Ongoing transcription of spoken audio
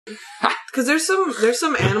Because there's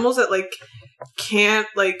some animals that like can't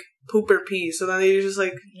like poop or pee, so then they just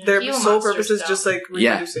like their Gila sole monsters purpose is don't. just like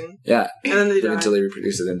reproducing. Yeah. And then they Live die. until they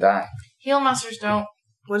reproduce and then die. Gila monsters don't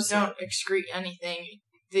That? excrete anything.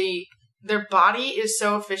 Their body is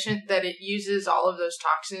so efficient that it uses all of those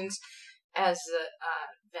toxins as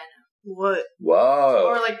venom What? Whoa.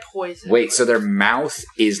 or like poison. Wait, so their mouth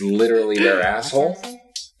is literally their asshole?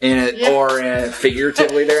 Or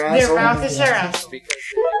figuratively their asshole? Their mouth is their asshole.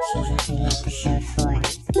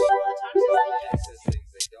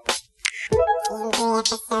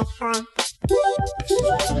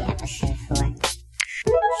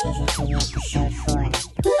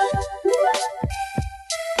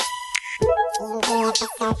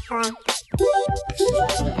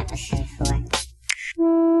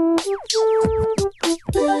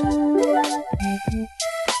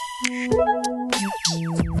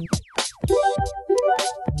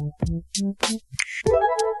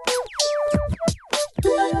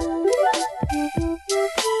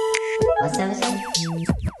 What's the episode?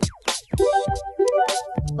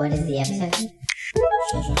 What is the episode?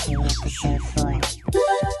 Episode 4.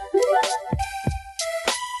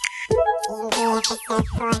 Episode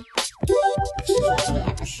 4.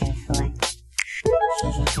 Episode 4.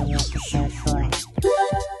 Episode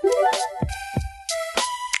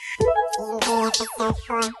 4. Episode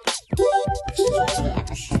 4.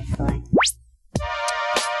 Episode 4.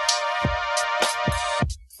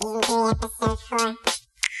 Episode 4.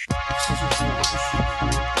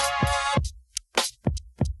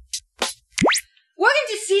 Welcome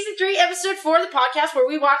to Season 3, Episode 4 of the podcast, where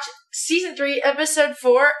we watch Season 3, Episode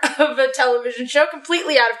 4 of a television show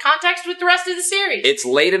completely out of context with the rest of the series. It's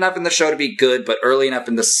late enough in the show to be good, but early enough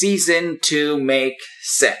in the season to make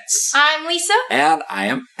sense. I'm Lisa. And I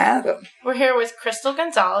am Adam. We're here with Crystal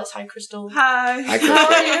Gonzalez. Hi, Crystal. Hi. Hi,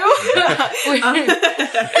 How are you?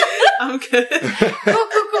 I'm good. Cool.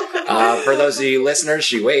 For those of you listeners,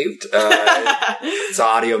 she waved. It's an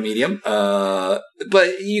audio medium.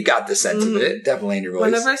 But you got the sense of it. Definitely in your voice.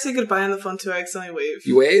 Whenever I say goodbye on the phone too, I accidentally wave.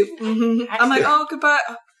 You wave? Mm-hmm. I'm like, oh, goodbye.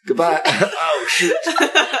 Goodbye. Oh, shoot.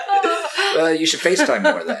 You should FaceTime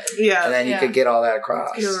more then. Yeah. And then you could get all that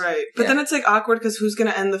across. You're right. But then it's like awkward because who's going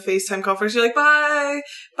to end the FaceTime call first? You're like, bye,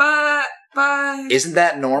 bye, bye. Isn't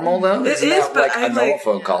that normal, though? It Isn't is, that, but like, a I'm normal like,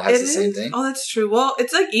 phone call has it the same is? thing? Oh, that's true. Well,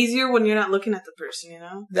 it's like easier when you're not looking at the person, you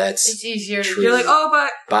know? That's It's easier to true. You're like, oh,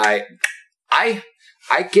 bye. Bye.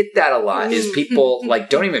 I get that a lot, is people, like,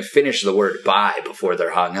 don't even finish the word bye before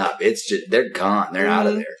they're hung up. It's just, they're gone. They're out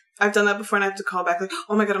of there. I've done that before and I have to call back like,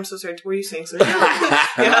 oh my god, I'm so sorry. What were you saying? Sorry. Yeah.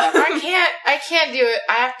 I can't do it.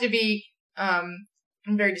 I have to be, I'm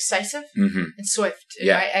very decisive Mm-hmm. and swift if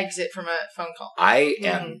Yeah. I exit from a phone call. I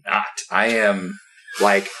am not. I am,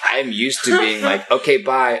 like, I'm used to being like, okay,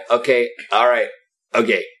 bye. Okay. All right.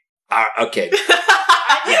 Okay. Okay.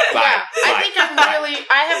 Yeah, Bye. I think I'm really,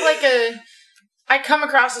 I come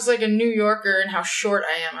across as like a New Yorker and how short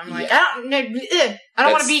I am. I'm like, I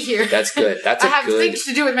don't want to be here. That's good. That's I have good. things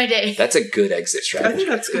to do with my day. That's a good exit I strategy. think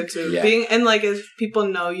that's good too. Yeah. Being and like if people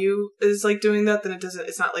know you is like doing that, then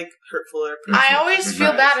it's not like hurtful or personal. I always feel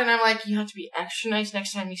Right. bad, and I'm like, you have to be extra nice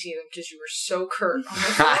next time you see them because you were so curt on the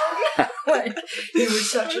phone. Like, you were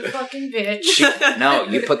such a fucking bitch. No,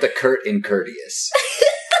 you put the curt in courteous.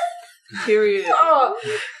 Period. Oh,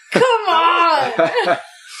 come on!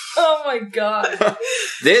 Oh my god!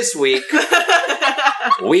 This week,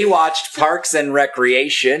 we watched Parks and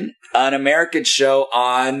Recreation, an American show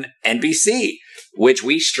on NBC, which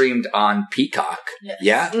we streamed on Peacock. Yes.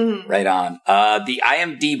 Yeah? Mhm. Right on. The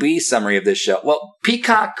IMDb summary of this show. Well,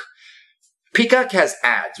 Peacock has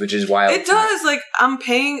ads, which is wild. It does. Like I'm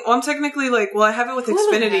paying. Well, I'm technically like. Well, I have it with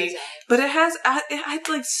Xfinity, but it has. I had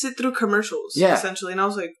to like sit through commercials. Yeah. Essentially, and I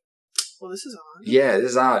was like, well, this is on. Yeah,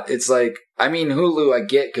 this is odd. It's like, I mean, Hulu, I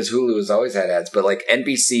get, because Hulu has always had ads, but like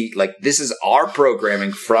NBC, like this is our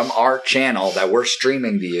programming from our channel that we're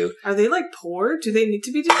streaming to you. Are they like poor? Do they need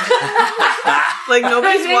to be doing? Like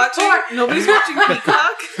nobody's watching. Nobody's watching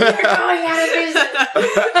Peacock. You're going out of business.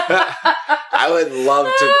 I would love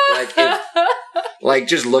to, like, if, like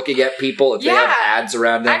just looking at people, if they have ads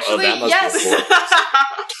around them, Actually, that must yes. be poor.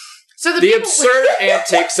 So The absurd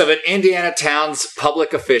antics of an Indiana town's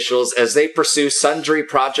public officials as they pursue sundry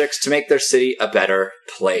projects to make their city a better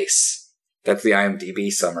place. That's the IMDb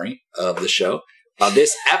summary of the show.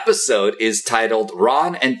 This episode is titled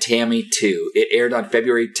Ron and Tammy 2. It aired on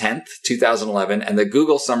February 10th, 2011, and the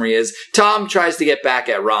Google summary is, Tom tries to get back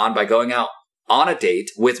at Ron by going out on a date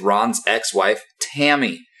with Ron's ex-wife,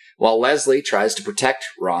 Tammy, while Leslie tries to protect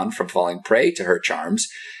Ron from falling prey to her charms.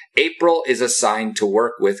 April is assigned to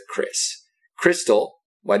work with Chris. Crystal,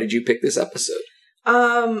 why did you pick this episode?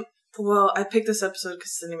 Well, I picked this episode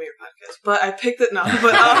because it's the name of your podcast, but I picked it, no,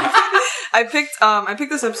 but, I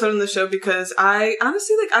picked this episode in the show because I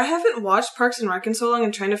honestly, like, I haven't watched Parks and Rec in so long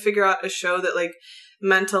and trying to figure out a show that, like,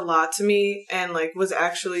 meant a lot to me and, like, was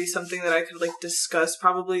actually something that I could, like, discuss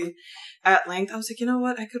probably at length. I was like, you know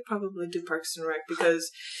what? I could probably do Parks and Rec because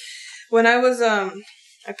when I was, I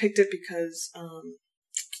picked it because,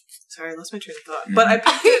 sorry, I lost my train of thought. But I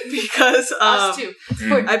picked it because... Us too.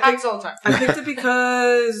 I picked all the time. I picked it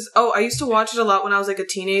because... I used to watch it a lot when I was, like, a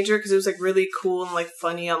teenager because it was, like, really cool and, like,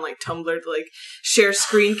 funny on, like, Tumblr to, like, share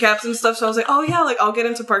screen caps and stuff. So I was like, oh, yeah, like, I'll get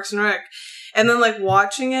into Parks and Rec. And then, like,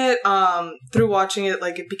 watching it,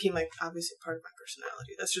 like, it became, like, obviously part of my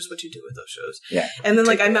personality. That's just what you do with those shows. Yeah. And then,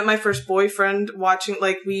 like, I met my first boyfriend watching,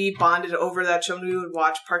 like, we bonded over that show and we would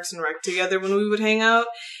watch Parks and Rec together when we would hang out.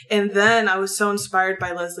 And then I was so inspired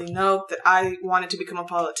by Leslie Knope that I wanted to become a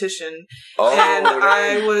politician. Oh, and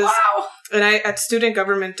I was... Wow. And at Student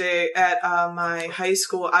Government Day at my high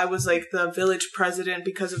school, I was, like, the village president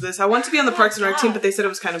because of this. I wanted to be on the Parks and Rec team, but they said it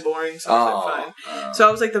was kind of boring, so I was like, fine. So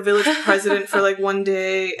I was, like, the village president for, like, one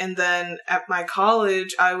day, and then at my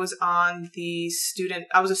college, I was a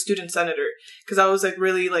student senator, because I was, like,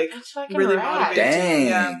 really, like, really motivated. Dang.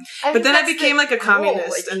 Yeah. But then I became, like, a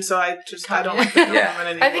communist, and so I don't like the government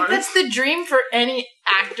anymore. I think that's the dream for any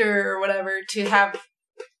actor or whatever, to have...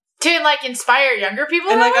 To, like, inspire younger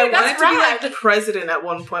people. And, like, I that's wanted to be, like, president at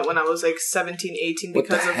one point when I was, like, 17, 18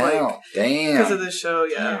 because of, like... Damn. Because of the show,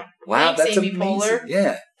 yeah. Wow, Thanks, that's Amy amazing. Poehler.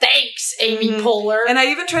 Yeah. Thanks, Amy Poehler. And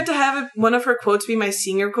I even tried to have one of her quotes be my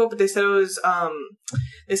senior quote, but they said it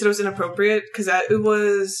was inappropriate because it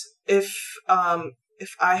was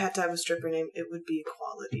if I had to have a stripper name, it would be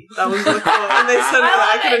Equality. That was the quote, and they said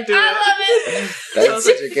that I couldn't do it. I love it. That's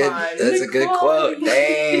such a good. That's a good quote.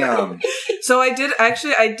 Damn. So I did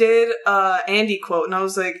Andy quote, and I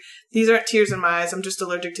was like, "These aren't tears in my eyes. I'm just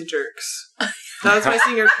allergic to jerks." That was my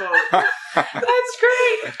senior quote. That's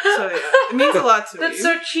great. So yeah, it means a lot to me. That's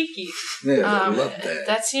so cheeky. Yeah, I love that.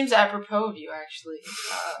 That seems apropos of you, actually.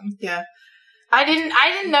 Yeah. I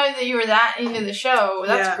didn't know that you were that into the show.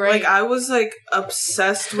 That's great. Like, I was, like,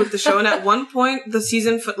 obsessed with the show, and at one point,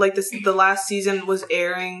 the last season was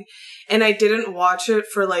airing, and I didn't watch it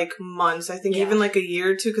for, like, months. I think even, like, a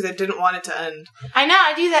year or two, because I didn't want it to end. I know,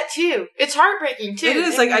 I do that, too. It's heartbreaking, too. It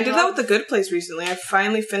is. Like, I did that with The Good Place recently. I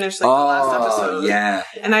finally finished, like, the last episode. Yeah.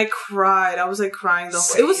 And I cried. I was, like, crying the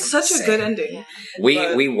whole... It was such a good ending.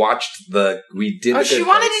 Yeah. We watched we did the Good she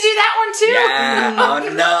wanted to do that one, too? Yeah. Oh,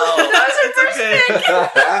 no. That was her first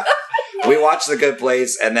pick. We watched The Good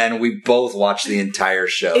Place, and then we both watched the entire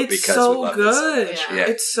show because we love it so much. Yeah.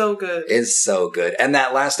 It's so good. It's so good. And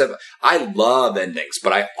that last episode, I love endings,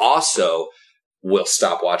 but I also will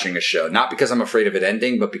stop watching a show. Not because I'm afraid of it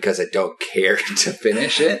ending, but because I don't care to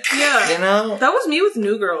finish it. Yeah. You know? That was me with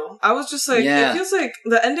New Girl. I was just like, it feels like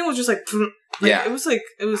the ending was just like, it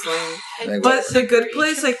was lame. But The Good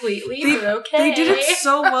Place, like, they did it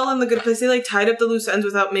so well in The Good Place. They, like, tied up the loose ends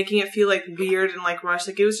without making it feel, like, weird and, like, rushed.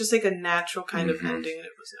 Like, it was just, like, a natural kind of ending, and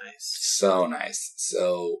it was nice. So nice.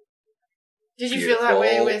 So Did you feel that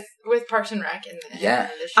way with Parks and Rec?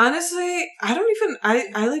 Honestly, I don't even...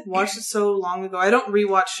 I like, watched it so long ago. I don't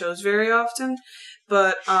rewatch shows very often.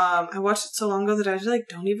 But I watched it so long ago that I just, like,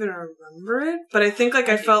 don't even remember it. But I think, like,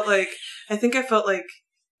 I felt like... I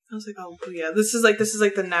was like, oh yeah, this is like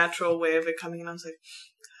the natural way of it coming, and I was like,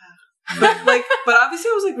 but obviously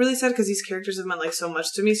I was, like, really sad because these characters have meant, like, so much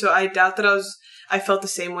to me. So I doubt that I felt the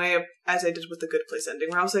same way as I did with The Good Place ending,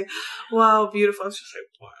 where I was like, wow, beautiful. I was just like,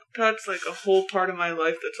 wow, that's, like, a whole part of my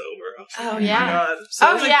life that's over. Oh, yeah. My God. So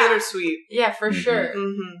it was, like, bittersweet. Yeah, for sure.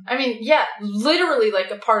 Mm-hmm. I mean, yeah, literally,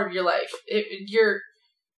 like, a part of your life. It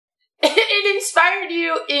inspired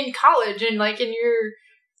you in college and, like, in your...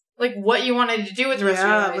 like, what you wanted to do with the rest of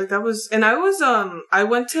your life. Yeah, like, that was... And I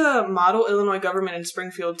went to Model Illinois Government in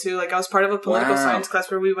Springfield, too. Like, I was part of a political science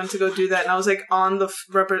class where we went to go do that, and I was, like, on the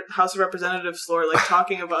House of Representatives floor, like,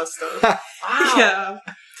 talking about stuff. Wow. Yeah.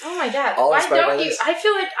 Oh my God. All Why don't you? I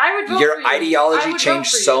feel like I would vote for you. Your ideology changed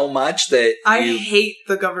so much that I hate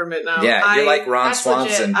the government now. Yeah, you're like Ron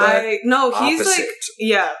Swanson, but he's opposite. like...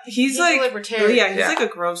 Yeah, he's like... a libertarian. Yeah, he's like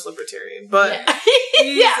a gross libertarian, but...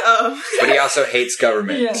 Yeah. But he also hates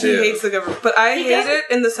government, too. He hates the government. But I hate it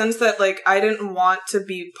in the sense that, like, I didn't want to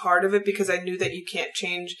be part of it because I knew that you can't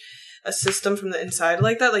change a system from the inside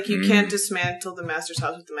like that. Like, you can't dismantle the master's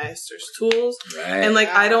house with the master's tools. Right. And, like,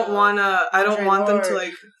 I don't want them to,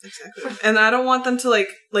 like... Exactly. And I don't want them to, like,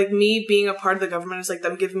 me being a part of the government is, like,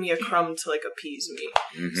 them giving me a crumb to, like, appease me.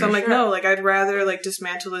 Mm-hmm. So I'm like, no, like, I'd rather, like,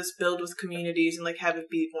 dismantle this, build with communities, and, like, have it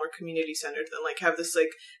be more community-centered than, like, have this, like,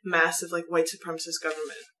 massive, like, white supremacist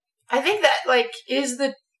government. I think that like is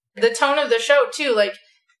the tone of the show too. Like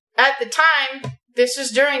at the time, this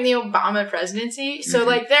was during the Obama presidency, so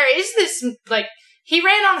like there is this like he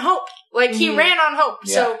ran on hope. Like he ran on hope.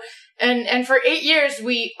 Yeah. So and for 8 years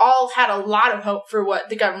we all had a lot of hope for what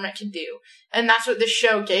the government can do. And that's what this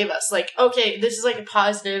show gave us. Like, okay, this is like a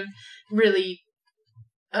positive, really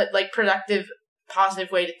like productive,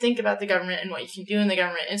 positive way to think about the government and what you can do in the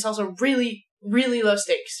government. And it's also really, really low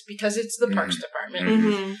stakes because it's the Parks Department.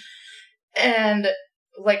 Mm-hmm. And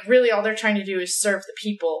like really all they're trying to do is serve the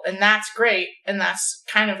people. And that's great. And that's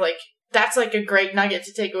kind of like, that's like a great nugget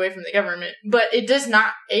to take away from the government. But it does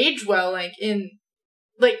not age well, like in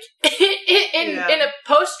a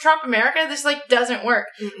post-Trump America, this like doesn't work.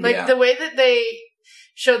 Like the way that they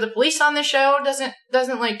show the police on the show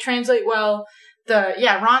doesn't like translate well.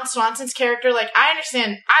 Ron Swanson's character, like I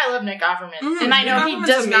understand, I love Nick Offerman, and I know he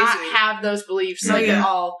does not have those beliefs like at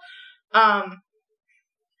all.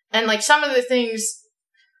 And like some of the things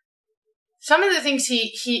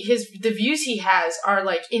the views he has are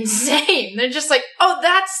like insane. They're just like, oh,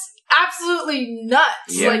 that's absolutely nuts.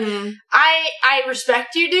 Yeah. Like I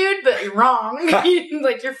respect you, dude, but you're wrong.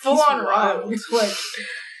 Like you're full on wrong. Like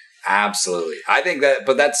absolutely. I think that,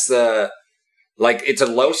 but that's like it's a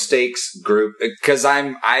low stakes group because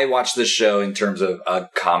I watch this show in terms of a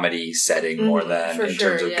comedy setting more than in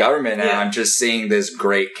terms of government, and I'm just seeing this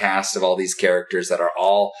great cast of all these characters that are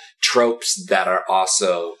all tropes that are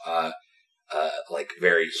also like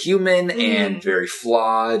very human and very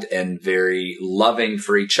flawed and very loving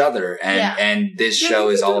for each other. And this show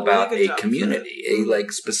is all about a community, a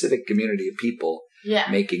like specific community of people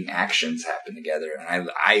making actions happen together. And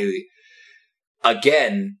I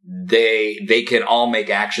again, they can all make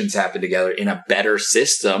actions happen together in a better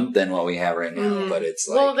system than what we have right now. But it's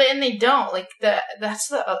like, and they don't like that's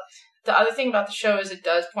the other thing about the show is it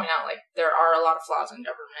does point out like there are a lot of flaws in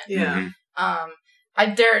government.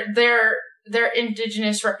 Their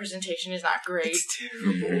indigenous representation is not great. It's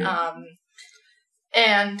terrible.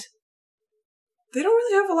 And they don't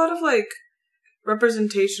really have a lot of like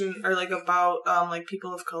representation or like about like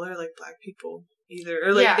people of color, like Black people either,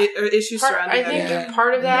 or like or issues surrounding that. I think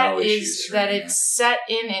part of that is that it's set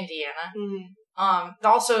in Indiana.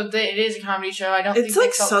 Also, it is a comedy show. I don't think it's like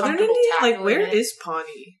they felt southern comfortable Indiana. Like where tackling it. is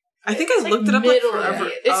Pawnee? I think It's I looked it up like forever.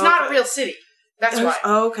 It's not a real city. That's why.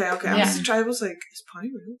 Oh, okay. I was like, is Pawnee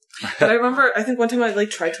real? But I remember, I think one time I like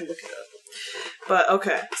tried to look it up. But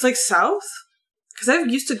okay, it's like south. Because I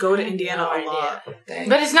used to go to Indiana a lot. But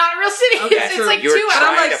it's not a real city. Okay, it's like 2 hours. And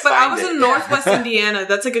I'm like, but I was in Northwest Indiana.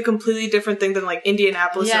 That's like a completely different thing than like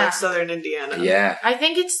Indianapolis or like Southern Indiana. Yeah. I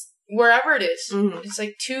think it's wherever it is. It's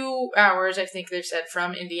like 2 hours, I think they've said,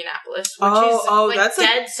 from Indianapolis, which is like that's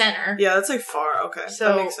dead center. Yeah, that's like far. Okay, so,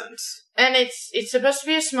 that makes sense. And it's supposed to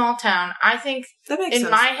be a small town. I think that makes in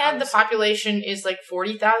sense, my head the population is like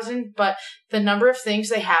 40,000, but the number of things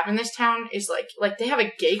they have in this town is like they have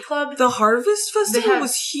a gay club. The Harvest Festival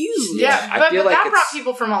was huge. Yeah, but like that brought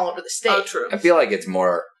people from all over the state. Oh, true. I feel like it's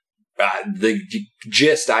more the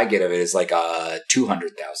gist I get of it is like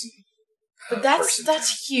 200,000. But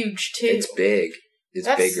that's huge too. It's big. It's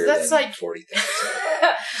bigger than like 40,000.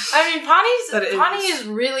 I mean, Pawnee is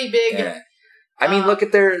really big. Yeah. I mean, look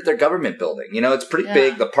at their government building. You know, it's pretty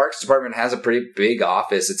big. The Parks Department has a pretty big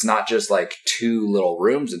office. It's not just like 2 little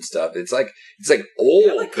rooms and stuff. It's like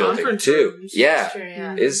old like building too. Rooms. Yeah. True,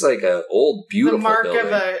 yeah. It's like a old beautiful the mark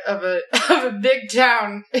building. of a big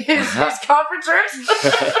town is conference rooms.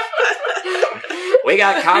 We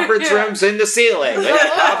got conference rooms in the ceiling. We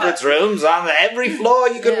got conference rooms on every floor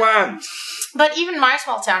you could want. But even my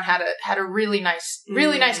small town had a really nice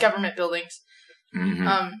government buildings.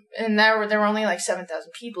 And there were only like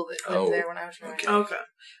 7,000 people that lived there when I was growing up. Okay.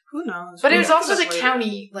 Who knows? But it was also the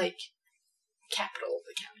county, like, capital of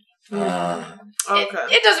the county.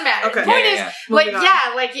 Okay. It doesn't matter. Okay. The point is,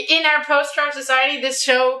 like in our post-Trump society, this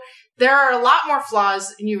show, there are a lot more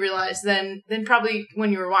flaws, and you realize, than probably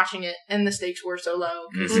when you were watching it, and the stakes were so low.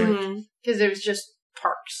 Because it was just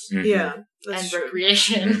parks. Yeah. And true.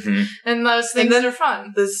 Recreation. And those things that are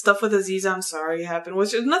fun. The stuff with Aziz Ansari happened,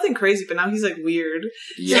 which is nothing crazy, but now he's like weird.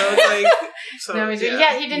 Yeah. So it's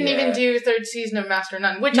like, he didn't even do 3rd season of Master of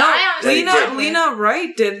None, which no, I honestly Lena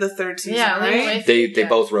Wright did the 3rd season, right? They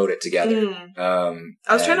both wrote it together. I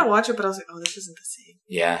was trying to watch it, but I was like, oh, this isn't the same.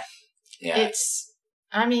 Yeah. Yeah.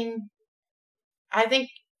 I think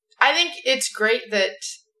it's great that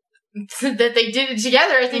they did it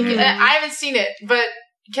together. I think I haven't seen it, but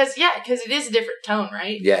because it is a different tone,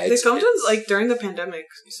 right? Yeah, they filmed it like during the pandemic,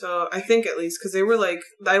 so I think at least because they were like,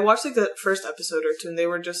 I watched like the first episode or 2, and they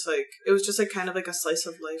were just like, it was just like kind of like a slice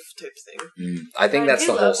of life type thing. I think that's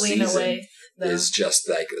the whole season. is just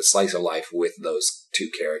like a slice of life with those two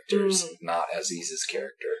characters, not Aziz's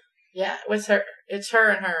character. Yeah, with her. It's her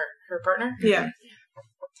and her partner. Yeah.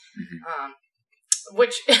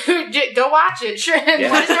 Which, go watch it. Sure. Let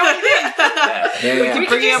us know what you think. Yeah. We keep We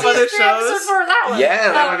bringing could up do other season 3 episode shows. for that one.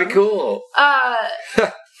 Yeah, that would be cool.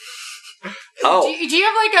 Oh. Do you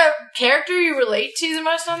have like a character you relate to the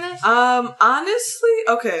most on this? Honestly,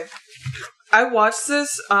 okay. I watched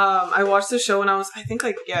this show when I was, I think,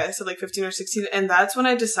 like, yeah, I said like 15 or 16, and that's when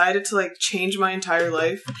I decided to like change my entire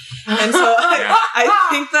life. And so I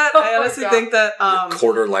think that I honestly think that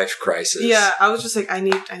Quarter life crisis. yeah, I was just like, I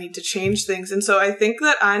need to change things. And so I think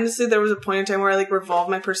that honestly there was a point in time where I like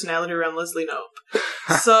revolved my personality around Leslie Knope.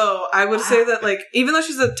 So I would say that, like, even though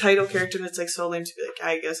she's a title character and it's like so lame to be like,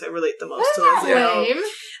 I guess I relate the most to Leslie Knope. Lame.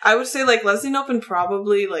 I would say like Leslie Knope and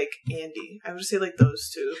probably like Andy. I would say like those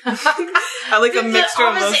two. I like a mixture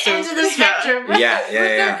of those two. Ends of the spectrum. Yeah.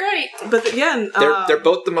 They're great. But yeah, and, They're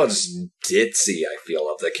both the most ditzy, I feel,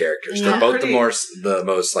 of the characters. Yeah. They're both Pretty- the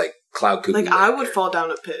most like cloud cuckoo. like I would fall down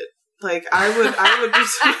a pit. Like I would do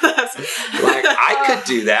some of that. Like I could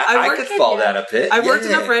do that. I could fall down a pit. I've worked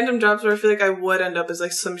Yeah. enough random jobs where I feel like I would end up as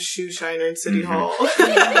like some shoe shiner in City Hall.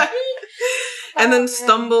 And then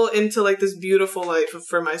stumble into like this beautiful life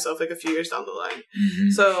for myself like a few years down the line.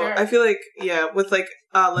 So Sure. I feel like, yeah, with like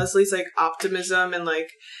Leslie's like optimism and like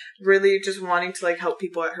really just wanting to like help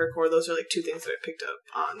people at her core, those are like two things that I picked up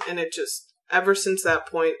on. And it just, ever since that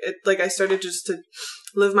point, it like I started just to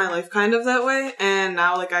live my life kind of that way. And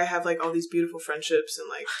now like I have like all these beautiful friendships and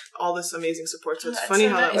like all this amazing support. So it's That's funny so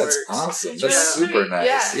how that nice. works. That's awesome. It's That's really super sweet.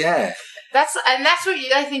 nice. Yeah. That's what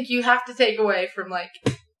I think you have to take away from like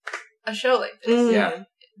a show like this. Mhm. Yeah.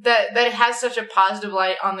 That it has such a positive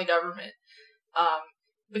light on the government,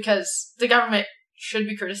 because the government should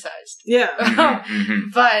be criticized. Yeah.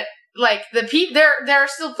 Mhm. But like the there are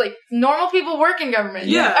still like normal people work in government.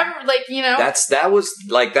 Yeah. Like, you know. That's the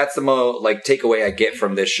like takeaway I get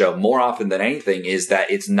from this show more often than anything is that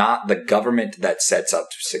it's not the government that sets up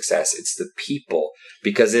success, it's the people.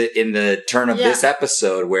 Because in the turn of this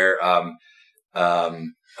episode where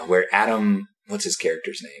Adam, what's his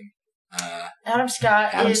character's name? Adam Scott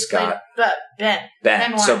Adam is Scott. like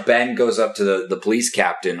Ben. So Wyatt. Ben goes up to the police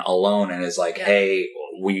captain alone and is like, Yeah. hey,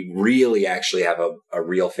 we really actually have a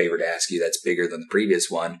real favor to ask you that's bigger than the previous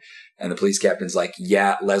one. And the police captain's like,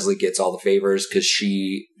 yeah, Leslie gets all the favors because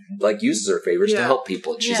she like uses her favors to Yeah. help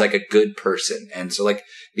people. She's Yeah. like a good person. And so like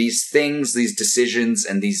these things, these decisions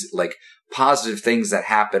and these like positive things that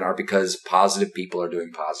happen are because positive people are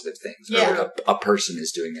doing positive things. Or Yeah. like a person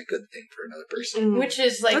is doing a good thing for another person. Mhm. Which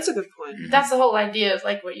is like That's a good point. that's the whole idea of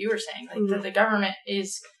like what you were saying, like that the government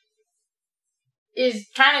is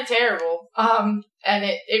kind of terrible, and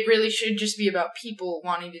it really should just be about people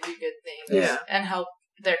wanting to do good things Yeah. and help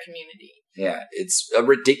their community. Yeah, it's a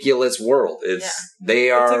ridiculous world. They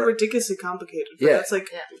It's are like ridiculously complicated. But Yeah. that's like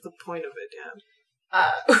Yeah. the point of it, yeah.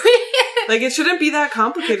 Uh, Like it shouldn't be that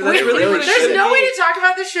complicated. That's we- really really what it there's should no be. way to talk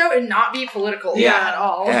about this show and not be political Yeah. at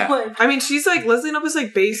all. Yeah. Like, I mean, she's like Leslie Knope is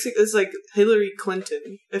like basic. Is like Hillary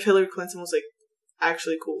Clinton. If Hillary Clinton was like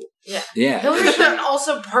actually cool. yeah. Hillary Clinton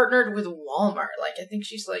also partnered with Walmart. Like, I think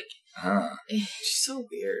she's like She's so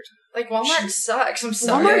weird. Walmart sucks. I'm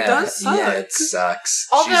sorry. Walmart does suck. Yeah, it sucks.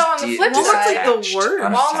 Although on the flip Walmart's side, like the worst.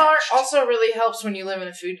 Walmart also really helps when you live in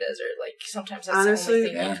a food desert. Like sometimes that's Honestly, the only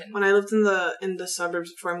thing yeah. you can. When I lived in the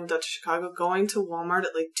suburbs before I moved out to Chicago, going to Walmart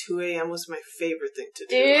at like 2 a.m. was my favorite thing to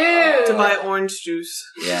do. Dude. To buy orange juice.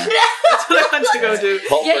 Yeah. That's what I went to go do.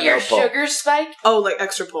 Pulp Get or your no pulp? sugar spike. Oh, like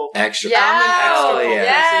extra pulp. Extra Yeah. pulp. Hell extra yeah.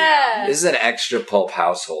 Yeah. This is an extra pulp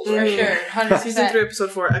household, For right? Mhm. sure. 100%. Season 3,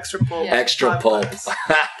 episode 4, extra pulp. Yeah. Extra pulp.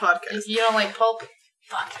 Podcast. If you don't like pulp,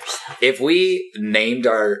 fuck yourself. If we named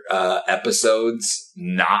our episodes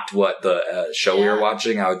not what the show we were Yeah.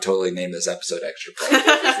 watching, I would totally name this episode Extra Pulp.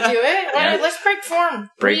 Just do it. Yeah. Let's break form.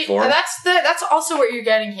 Break form? That's also what you're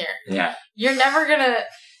getting here. Yeah. You're never gonna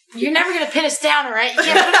pin us down, all right? You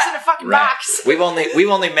can't put us in a fucking Right. box. We've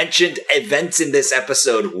only mentioned events in this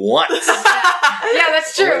episode once. Yeah,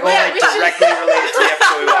 that's true. We've only directly related to the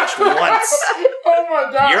episode we watched once. Oh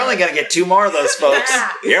my god. You're only gonna get 2 more of those, folks.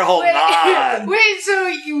 You're holding on. Wait,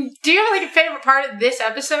 so do you have like a favorite part of this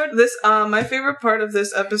episode? This my favorite part of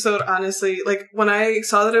this episode, honestly, like when I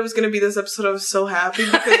saw that it was gonna be this episode, I was so happy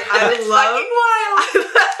because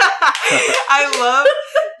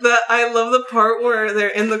I love the part where they're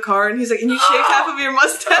in the car and he's like, and you shave half of your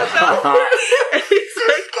mustache off. And he's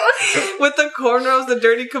like with the cornrows, the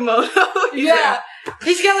dirty kimono. He's Yeah.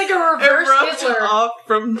 He's got like a It reverse rubbed Hitler. off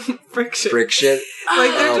from friction. Friction.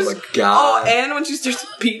 Like they're Oh just. my god. Oh, and when she starts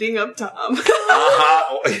beating up Tom,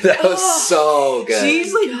 That was so good.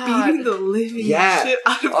 she's like God. beating the living Yeah. shit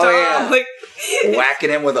out of Oh, Tom. yeah. Like,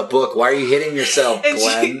 Whacking him with a book. Why are you hitting yourself, and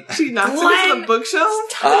Glenn? she knocks him Glenn. into the bookshelf.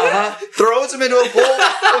 Throws him into a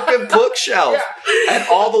fucking bookshelf. Yeah. And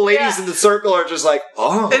all the ladies Yeah. in the circle are just like,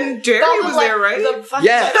 oh. And Jerry All the, was like, there, right? The fucking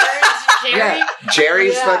Yeah. Jerry. Yeah.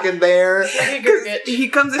 Jerry's Yeah. fucking there. Jerry Gergich. He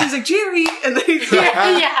comes in, he's like, Jerry! And then he's like,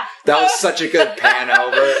 Yeah. That was such a good pan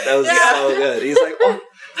over. That was Yeah. so good. He's like, oh,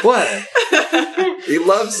 what? He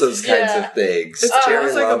loves those kinds Yeah. of things. It's Jerry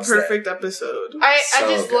almost like a loves that. perfect episode. I So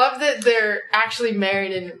just good. love that they're actually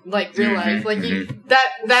married in like real life. Like you,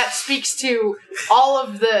 that speaks to all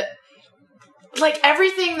of the like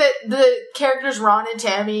everything that the characters Ron and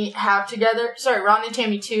Tammy have together. Sorry, Ron and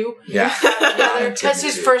Tammy too. Yeah. Together because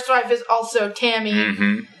his first wife is also Tammy.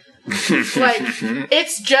 Mm-hmm. Like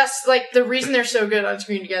it's just like the reason they're so good on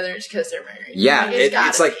screen together is because they're married. Yeah, Like, it's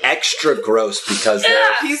it's like extra gross because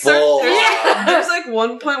they're He starts, full. there's like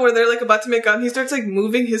one point where they're like about to make out and he starts like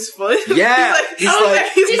moving his foot. Yeah, he's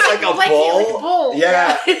he's like a bull.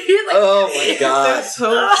 Yeah. He's like, Oh my god, That's so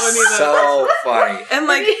funny. Though. so funny. And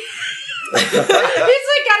like, he's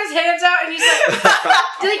like got his hands out and he's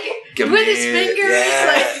like with his Come here.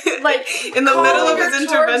 fingers Yeah. like in the middle of his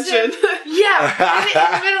towards intervention. him. Yeah,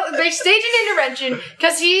 in the middle, they stage an intervention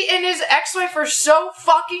because he and his ex-wife are so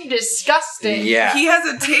fucking disgusting. Yeah, He has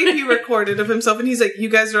a tape he recorded of himself and he's like, you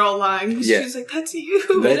guys are all lying. Yeah. She's like, that's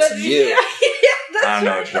you. that's you. Yeah, that's I don't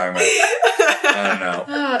know what you're talking about. I don't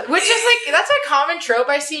know. Which is like that's a common trope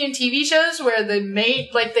I see in TV shows where the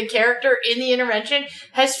the character in the intervention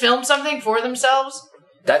has filmed something for themselves.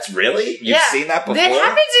 That's really you've seen that before. That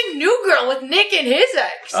happens in New Girl with Nick and his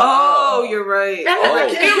ex. Oh, you're right. Oh,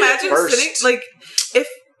 Like, can you imagine first. sitting like if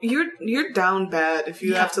you're down bad if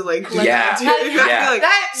you have to like do Yeah. that. If you have to Yeah. be like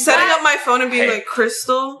That- setting that- up my phone and being Hey. like,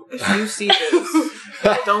 Crystal, if you see this,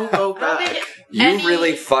 don't go I don't back. think You any-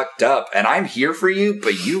 really fucked up, and I'm here for you,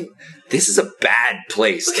 but this is a bad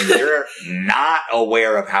place, and you're not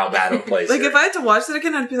aware of how bad of a place. Like you're if I had to watch that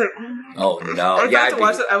again, I'd be like, oh no, or if yeah, I had I'd to be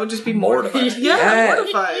watch that, I would just be mortified. mortified. Yeah,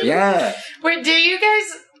 mortified. Yeah. Wait, do you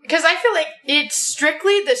guys? Because I feel like it's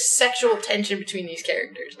strictly the sexual tension between these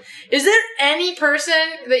characters. Is there any person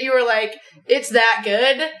that you were like, it's that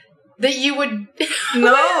good that you would?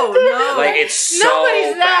 No. Like it's so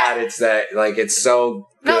Nobody's that- bad. It's that like it's so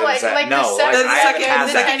good. No, like- it's that, like the no, sex- like the I second, have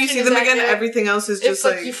the that. second you see Is them that again, good? everything else is It's just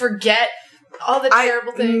like you forget all the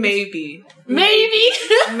terrible things. maybe, Maybe.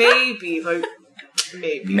 maybe, like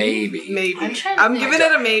maybe, Maybe. I'm trying to I'm think. giving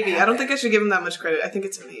it a maybe. I don't think I should give him that much credit. I think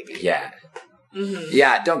it's a maybe. Yeah. Mm-hmm.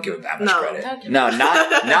 Yeah, don't give him that much No. credit. Don't give No, him-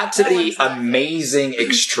 not to That the one's not good. amazing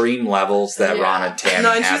extreme levels that Yeah. Ron and Tammy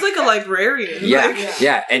No, and have. she's like a librarian. yeah, Like,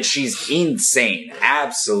 yeah, and she's insane,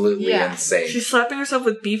 absolutely Yeah. insane. she's slapping herself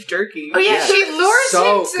with beef jerky. Oh yeah, Yeah. she lures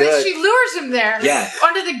So him. good. She lures him there. Yeah.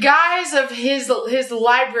 Under the guise of his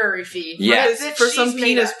library fee. Yeah. As if For she's some made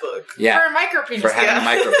penis up. book. Yeah, For a micro penis. for having Yeah. a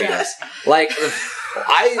micro penis. Like,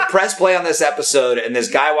 I press play on this episode, and this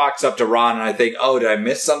guy walks up to Ron, and I think, "Oh, did I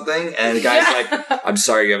miss something?" And the guy's like, "I'm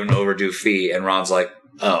sorry, you have an overdue fee." And Ron's like,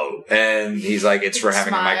 "Oh," and he's like, "It's for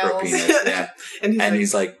having a micro Smiles. penis." Yeah, And he's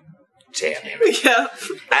he's like, "Damn him." like, yeah.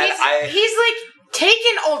 And He's like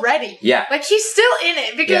taken already. Yeah. Like he's still in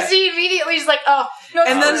it because Yeah. he immediately is like, oh no.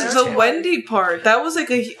 And no, then no, the no. Wendy part, that was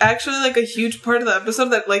like actually like a huge part of the episode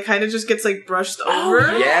that like kind of just gets like brushed over.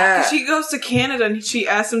 Oh, yeah. She goes to Canada and she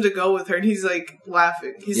asks him to go with her and he's like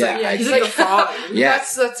laughing. He's Yeah. like, Yeah, he's he's like like- a fraud. Yeah.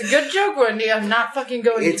 That's a good joke, Wendy. I'm not fucking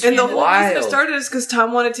going. It's to And the Canada. whole reason it Wild. started is because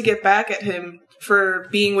Tom wanted to get back at him for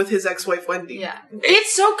being with his ex-wife Wendy. Yeah,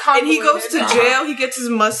 it's so And convoluted. he goes to jail, he gets his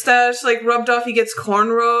mustache like rubbed off, he gets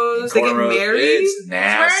cornrows, they get Cornrows. married. It's He's wearing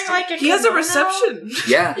nasty. like a He has a kimono. reception.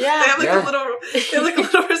 Yeah. They Yeah, have like Yeah. they have like a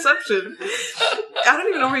little reception. I don't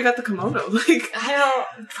even know where he got the kimono. Like, I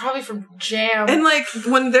don't. Probably from Jam. and like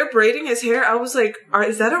when they're braiding his hair, I was like,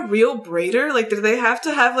 is that a real braider? Like, did they have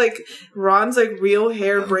to have like Ron's like real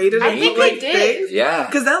hair braided? I and think look, they like, did. big? Yeah.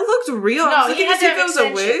 Because that looked real. I no, was he looking had to see to if have it was a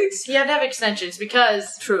wig. extensions. He had to have extensions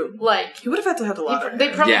because, True. like, He would have had to have a lot of they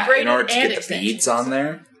hair. probably Yeah, braided in order to and get the extensions. beads on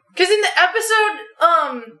there. Because in the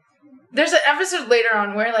episode, there's an episode later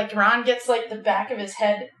on where like Ron gets like the back of his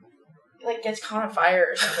head like gets caught on fire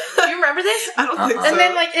or something. Do you remember this? I don't think Uh-uh. so. And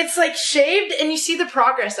then like it's like shaved, and you see the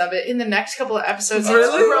progress of it in the next couple of episodes.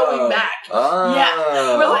 Really? It's growing back. Oh.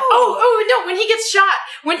 Yeah. We're like, oh, no, when he gets shot,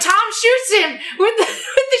 when Tom shoots him with the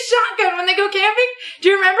shotgun when they go camping. Do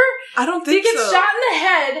you remember? I don't think he gets so. shot in the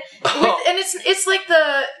head, and it's like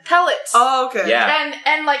the pellets. Oh, okay. Yeah.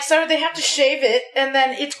 And like so they have to shave it, and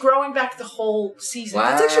then it's growing back the whole season.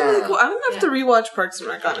 Wow. That's actually really cool. I'm gonna have to rewatch Parks and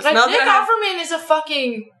Rec, honestly. Like Now Nick that I have- Offerman is a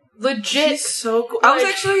fucking legit. He's so cool. I was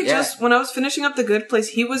Like, actually just, when I was finishing up The Good Place,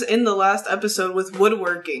 he was in the last episode with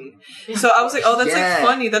woodworking. So I was like, oh, that's like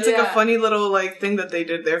funny. That's like a funny little like thing that they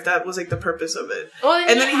did there, if that was like the purpose of it. Well,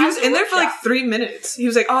 And then he was in there for like 3 minutes. He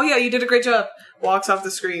was like, oh yeah, you did a great job. Walks off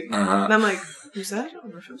the screen. And I'm like, who's that? I don't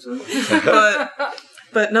remember if it was him.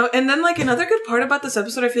 But no, and then like another good part about this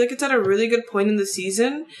episode, I feel like it's at a really good point in the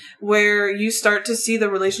season where you start to see the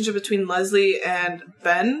relationship between Leslie and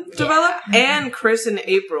Ben develop, and Chris and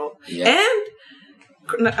April, and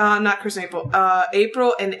not Chris and April,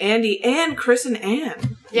 April and Andy, and Chris and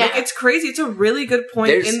Anne. Yeah. Like, it's crazy. It's a really good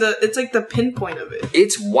point it's like the pinpoint of it.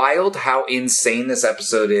 It's wild how insane this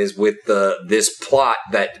episode is with this plot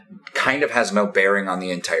that kind of has no bearing on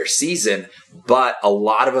the entire season, but a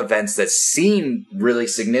lot of events that seem really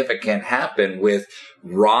significant happen with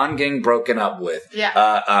Ron getting broken up with.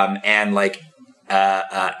 And like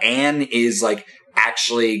Anne is like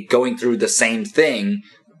actually going through the same thing.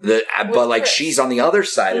 But like Chris. She's on the other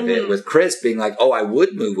side of it with Chris being like, oh, I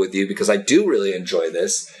would move with you because I do really enjoy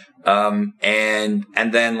this. And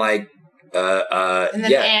then like,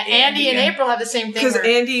 Andy and April have the same thing. Because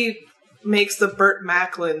Andy makes the Burt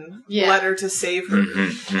Macklin letter to save her.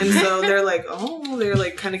 And so they're like, they're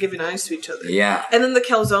like kind of giving eyes to each other. Yeah. And then the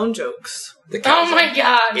calzone jokes. Oh my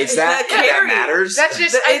god! Is that matters? That's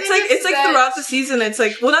just. It's like throughout the season. It's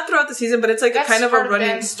like not throughout the season, but it's like a kind of a running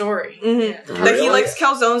Ben's story. Really? Like he likes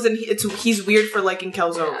calzones, and he's weird for liking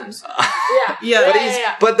calzones.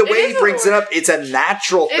 But the way he brings it up, it's a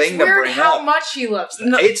natural thing to bring up. It's weird how much he loves them.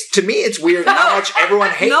 No, to me, it's weird how much everyone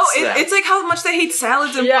hates them. It's like how much they hate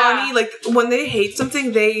salads and Bonnie. Like when they hate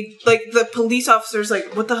something, they like the police officers.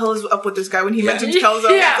 Like, what the hell is up with this guy when he mentions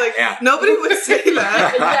calzones? It's like nobody would say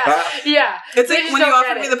that. It's like when you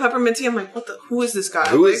offered me the peppermint tea, I'm like, who is this guy?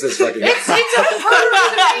 Who is this fucking guy? It's so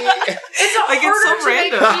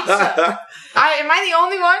random pizza. Am I the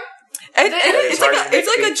only one? It's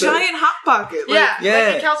like a giant hot pocket. Like,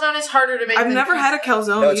 like a calzone is harder to make. I've never had a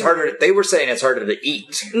calzone. No, it's harder. They were saying it's harder to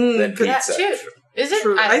eat than pizza. That too. Is it?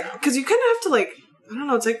 True. Because you kind of have to like. I don't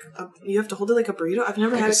know. It's like you have to hold it like a burrito. I've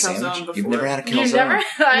never had a calzone before. You've never had a calzone? You've never?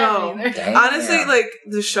 No. Honestly, like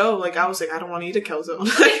the show, like I was like, I don't want to eat a calzone.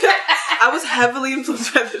 I was heavily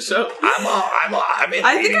influenced by the show. I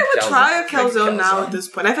think I would try a calzone now at this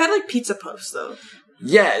point. I've had like pizza puffs though.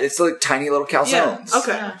 Yeah, it's like tiny little calzones. Yeah.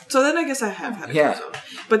 Okay, so then I guess I have had a calzone.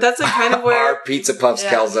 But that's like kind of where are pizza puffs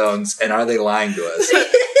calzones, and are they lying to us?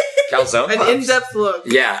 Calzone puffs? An in-depth look.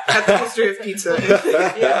 At the history of pizza.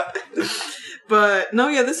 But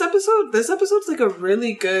no, this episode's like a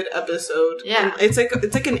really good episode. Yeah, and it's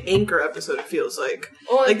like an anchor episode. It feels like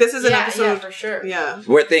this is an episode for sure. Yeah,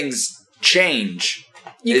 where things change.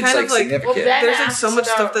 It's kind of like significant. There's like so much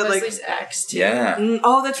stuff that like Leslie's ex too.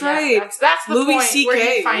 That's right. That's the Louis point C.K.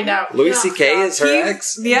 where you find out. Louis C.K. is her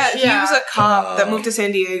ex. Yeah, he was a cop that moved to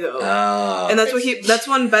San Diego, and that's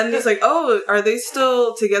when Ben is like, "Oh, are they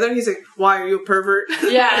still together?" And he's like, "Why, are you a pervert?"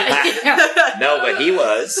 No, but he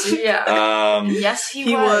was. Yes,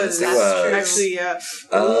 he was. He was. Actually,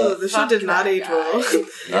 the show did not age well.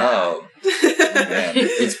 Oh.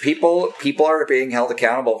 It's people are being held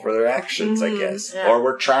accountable for their actions, I guess. Or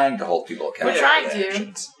we're trying to hold people accountable for their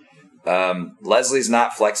actions. Leslie's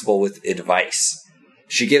not flexible with advice.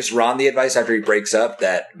 She gives Ron the advice after he breaks up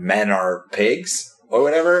that men are pigs or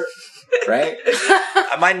whatever, right?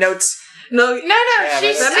 My notes... No.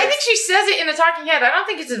 I think she says it in a talking head. I don't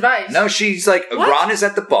think it's advice. No, she's like, what? Ron is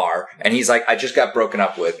at the bar, and he's like, I just got broken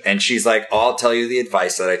up with. And she's like, I'll tell you the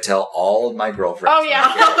advice that I tell all of my girlfriends. Oh,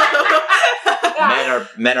 yeah.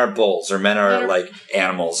 Men are bulls, or men are like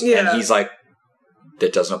animals. Yeah. And he's like,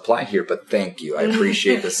 that doesn't apply here, but thank you. I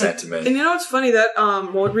appreciate the sentiment. And you know what's funny? That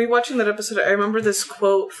when rewatching that episode, I remember this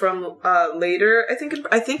quote from later. I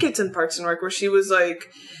think it's in Parks and Rec, where she was like,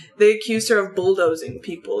 they accused her of bulldozing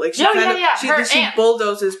people. Like she she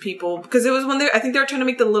bulldozes people because it was when I think they were trying to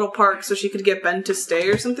make the little park so she could get Ben to stay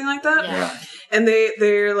or something like that. Yeah. And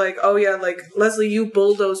they're like, oh yeah, like Leslie, you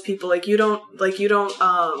bulldoze people. Like you don't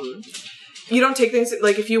take things,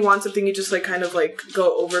 like, if you want something, you just, like, kind of, like,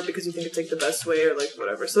 go over it because you think it's, like, the best way or, like,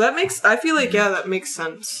 whatever. So that makes, I feel like, that makes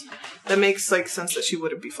sense. That makes, like, sense that she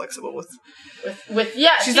wouldn't be flexible with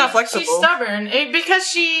she's not flexible. She's stubborn because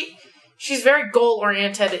she's very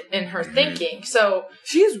goal-oriented in her thinking, so...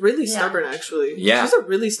 She is really stubborn, actually. Yeah. She's a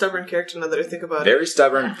really stubborn character now that I think about it. Very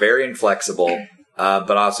stubborn, very inflexible.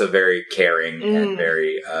 but also very caring and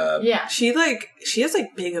very. Yeah. She has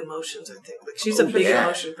like big emotions. I think like she's a big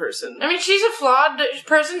emotion person. I mean, she's a flawed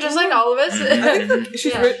person, just like all of us. I think like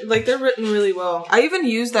she's they're written really well. I even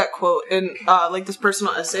used that quote in like this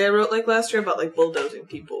personal essay I wrote like last year about like bulldozing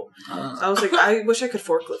people. I was like, I wish I could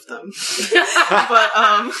forklift them, but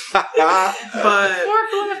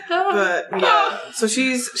yeah. So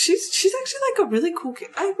she's actually like a really cool kid.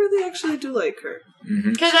 I really actually do like her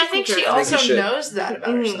because I think she also knows that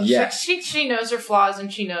about herself. Yeah. Like, she knows her flaws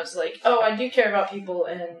and she knows like, oh, I do care about people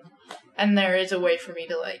and there is a way for me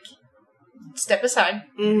to like step aside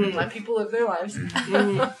and let people live their lives.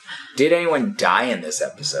 Did anyone die in this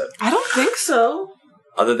episode? I don't think so.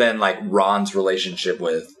 Other than like Ron's relationship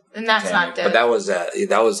with And that's Tammy. not dead. But that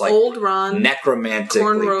was like old Ron necromantically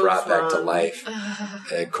Cornrows brought back to Ron. life.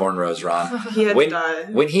 Cornrows Ron. He had to die.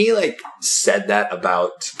 When he like said that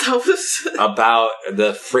about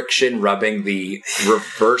the friction rubbing the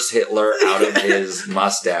reverse Hitler out of his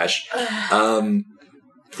mustache,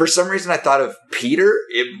 for some reason I thought of Peter.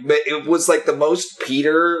 It was like the most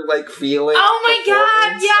Peter like feeling. Oh my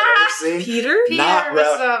god! Yeah, Peter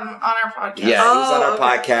was on our podcast. Yeah, he was on our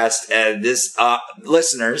podcast, and this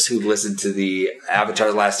listeners who listened to the Avatar: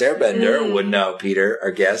 The Last Airbender would know Peter,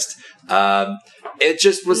 our guest. It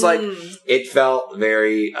just was like it felt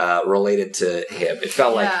very related to him. It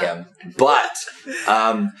felt like him, but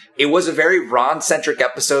it was a very Ron-centric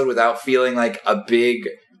episode without feeling like a big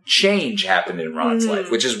change happened in Ron's life,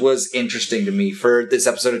 which was interesting to me for this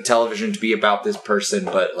episode of television to be about this person,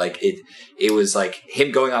 but like it was like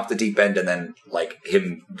him going off the deep end and then like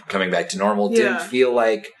him coming back to normal. Didn't feel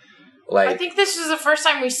like I think this is the first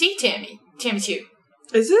time we see Tammy too.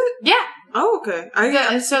 Is it? Yeah. Oh, okay.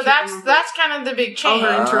 So that's kind of the big change.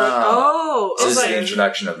 This is the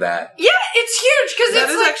introduction of that. Yeah, it's huge because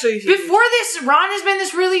it's like actually huge. Before this, Ron has been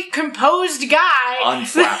this really composed guy,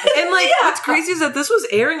 unflappable. And like what's crazy is that this was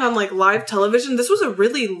airing on like live television. This was a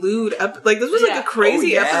really lewd like this was like a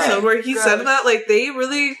crazy episode where he said that like they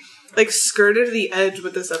really like skirted the edge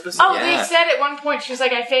with this episode. Oh, they said at one point she was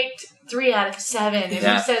like, I faked 3 out of 7, and he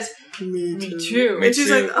says, Me too. And she's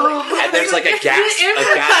like, oh. And there's like a gasp.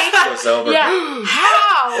 A gasp goes over. Yeah.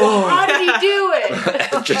 How did he do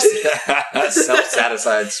it? Just a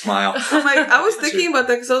self-satisfied smile. I'm like, I was thinking about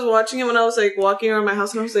that because I was watching it when I was like walking around my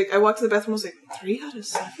house, and I was like, I walked to the bathroom, I was like, 3 out of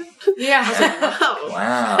 7? Yeah. I was like,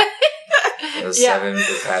 wow. It was 7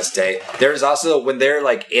 for the past day. There's also, when they're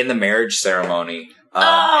like in the marriage ceremony,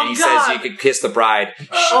 and he says you could kiss the bride.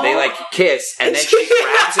 They like kiss, and then she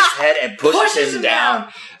grabs his head and pushes him down.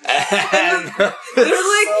 And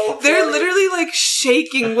they're literally like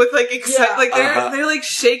shaking with like excitement. Like they're like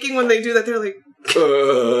shaking when they do that. They're like.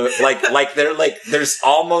 Like they're like there's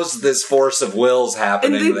almost this force of wills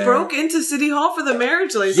happening. And they there. broke into City Hall for the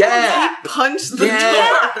marriage license. Yeah. He punched the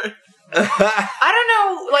door. I don't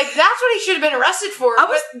know, like that's what he should have been arrested for.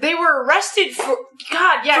 But they were arrested for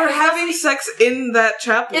for having sex in that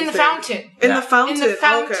chapel. In the fountain. In the fountain.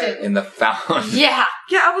 Okay. In the fountain. Yeah.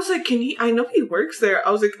 Yeah, I was like, I know he works there.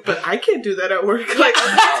 I was like, but I can't do that at work. Like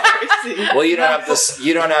that's crazy. Well, you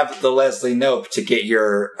don't have the Leslie Knope to get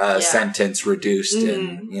your sentence reduced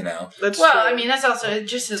and That's true. I mean that's also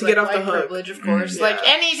just as to like get off the white hook. privilege, of course. Like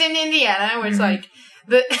and he's in Indiana, where it's like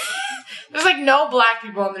there's like no black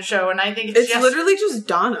people on the show, and I think it's literally just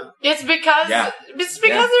Donna. It's because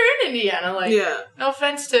they're in Indiana. Like, no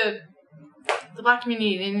offense to the black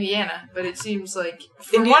community in Indiana, but it seems like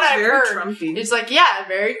from what I've heard, Trumpy. It's like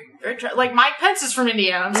very, very like Mike Pence is from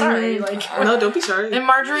Indiana. I'm sorry, like no, don't be sorry. And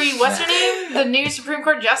Marjorie, what's her name, the new Supreme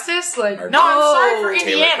Court justice? Like, no, I'm sorry for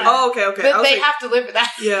Indiana. Oh, okay, but they have to live with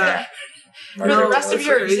that. Yeah, for the rest of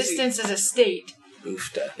your existence as a state.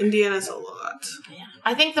 Indiana's a lot. Yeah.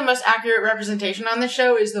 I think the most accurate representation on the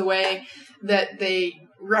show is the way that they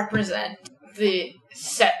represent the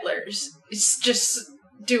settlers. It's just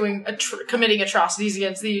doing committing atrocities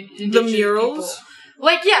against the indigenous murals. People.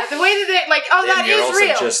 Like, yeah, the way that they, like, that is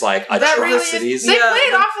real. Just like atrocities. They play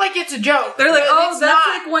it off like it's a joke. They're like, oh,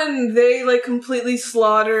 that's like when they like completely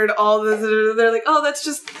slaughtered all the. They're like, oh, it's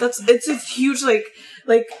this huge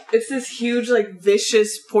like it's this huge like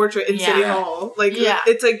vicious portrait in City Hall. Like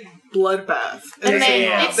it's like bloodbath. And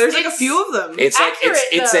there's like a few of them. It's like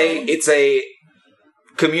it's a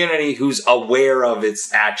community who's aware of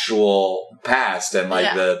its actual past and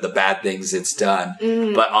like the bad things it's done,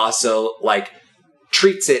 but also like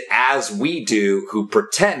treats it as we do, who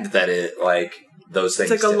pretend that it like those things.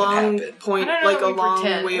 It's like a long happen. point, like a long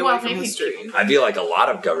way away from history. I feel like a lot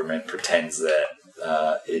of government pretends that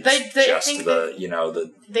it's they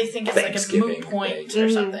think it's like a moot point or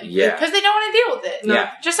something. Yeah, because they don't want to deal with it.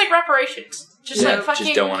 Yeah, just like reparations. Just like fucking.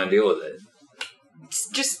 Just don't want to deal with it.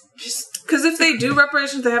 just because if they do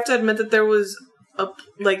reparations, they have to admit that there was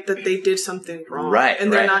that they did something wrong, Right,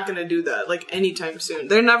 and they're right. not going to do that anytime soon.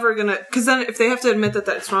 They're never gonna, because then if they have to admit that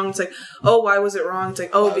that's wrong, it's like, oh, why was it wrong? It's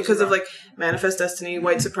like, oh, because of manifest destiny,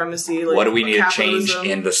 white supremacy. What do we need to change capitalism.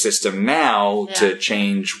 in the system now Yeah. to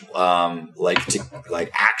change, to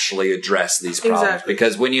actually address these problems? Exactly.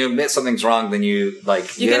 Because when you admit something's wrong, then you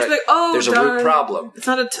You can't be like, oh, there's a darn. root problem. It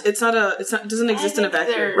doesn't exist in a think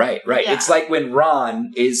vacuum. Right. Yeah. It's like when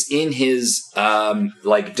Ron is in his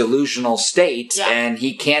delusional state, Yeah. and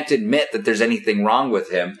he can't admit that there's anything wrong with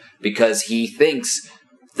him because he thinks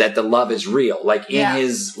that the love is real. Yeah. In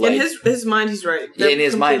his mind, he's right. in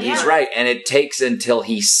his mind, Completely he's right, and it takes until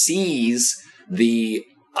he sees the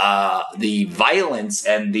violence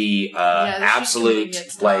and the absolute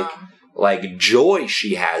joy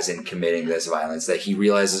she has in committing this violence that he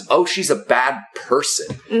realizes, oh, she's a bad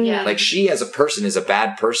person. Yeah. She as a person is a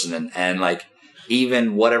bad person, and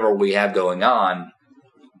even whatever we have going on,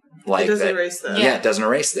 It doesn't erase that. Yeah, it doesn't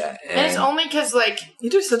erase that. And it's only because You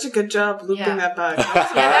did such a good job looping Yeah. that back.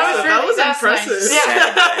 that's impressive. nice.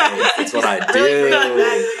 Yeah. That's what I really bring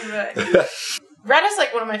do. that back. Retta's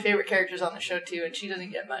one of my favorite characters on the show too, and she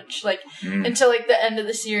doesn't get much until the end of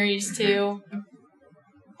the series too.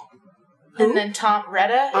 Who? And then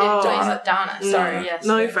Retta Oh. plays Donna. Sorry, yes.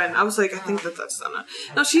 No, you're fine. I was like, I think that's Donna.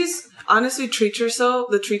 No, she's honestly Treat Yourself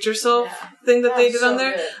Yeah. thing that That they was did so on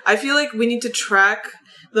there. good. I feel like we need to track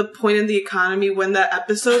the point in the economy when that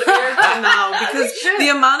episode aired to now, because should. the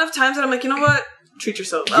amount of times that I'm like, you know what? Treat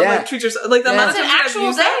yourself. I'm Yeah. like, treat yourself. The amount of It's an times that I've actual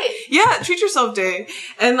used that. day. Yeah, treat yourself day.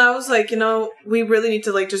 And I was like, we really need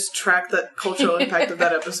to just track the cultural impact of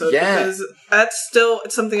that episode, Yeah. because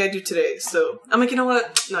it's something I do today. So I'm like, you know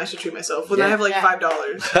what? No, I should treat myself when I have Yeah.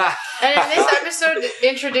 $5. And in this episode,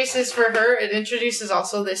 it introduces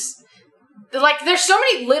also this. There's so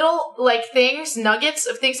many little things, nuggets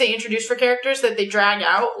of things they introduce for characters that they drag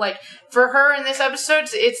out. For her in this episode,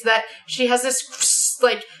 it's that she has this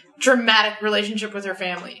dramatic relationship with her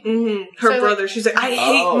family. Mm-hmm. Her So, brother. She's like, I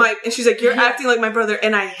hate and she's like, you're acting like my brother,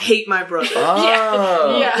 and I hate my brother.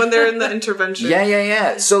 Oh. Yeah. When they're in the intervention.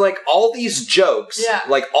 Yeah. So all these jokes, Yeah.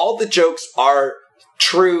 all the jokes are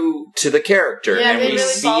true to the character, Yeah, and they we really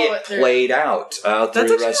see follow it it through. played out through That's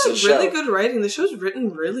the rest of actually the really show. good writing. The show's written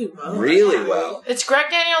really well. Really actually. well. It's Greg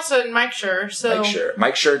Daniels and Mike Schur. So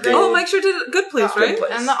Mike Schur did. Oh, Mike Schur did a Good Place, Good right?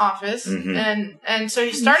 Place. and The Office, Mhm. and so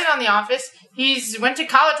he started on The Office. He's went to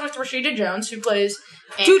college with Rashida Jones, who plays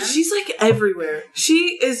Anne. Dude, she's everywhere.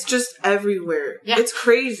 She is just everywhere. Yeah. It's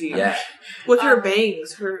crazy. Yeah. With her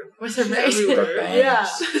bangs. with her she's bangs. everywhere. bangs. Yeah,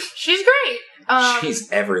 she's great. She's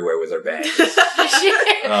everywhere with her bangs. She-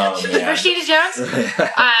 Oh, man. Rashida Jones.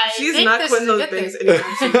 I She's think not this quitting is a those good bangs thing.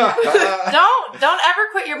 anytime soon. Don't ever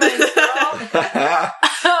quit your bangs, girl.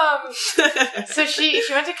 So she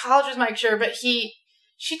went to college with Mike Schur, but she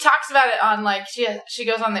talks about it on she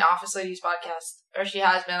goes on the Office Ladies podcast, or she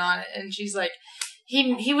has been on it, and she's like,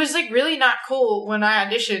 he was really not cool when I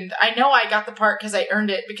auditioned. I know I got the part because I earned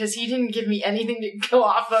it, because he didn't give me anything to go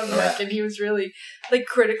off of, and he was really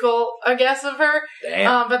critical, I guess, of her.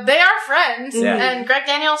 Damn. But they are friends, Yeah. and Greg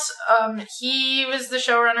Daniels, he was the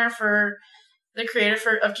showrunner for the creator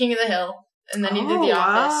of King of the Hill, and then he did The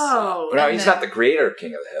Office. Wow. No, he's not the creator of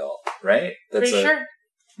King of the Hill, right? Pretty sure.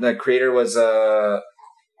 The creator was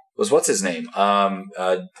what's his name?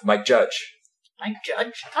 Mike Judge. Mike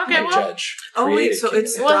Judge. Okay, Mike well, Judge. Oh, wait, created so King of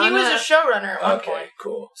it's the Hill. well, he was Donna- a showrunner at one Okay, point.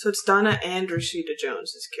 cool. So it's Donna and Rashida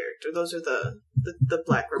Jones' character. Those are the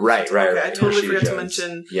black Right. Okay, I totally Rashida forgot to Jones.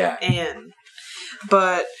 mention Yeah. Anne.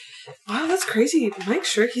 But wow, that's crazy. Mike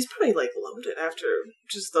Schur, he's probably loaded after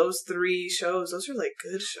just those 3 shows. Those are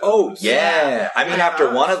good shows. Oh yeah. I mean, Yeah.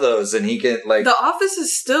 after one of those, and he can The Office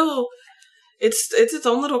is still it's its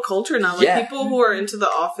own little culture now. Yeah. People who are into The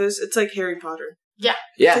Office, it's like Harry Potter. yeah.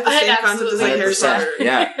 It's the same concept as Harry 100%. Potter.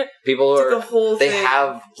 Yeah. People It's are the whole they thing.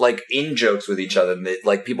 have in jokes with each other, and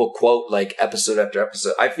they, people quote episode after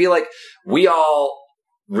episode. I feel like we all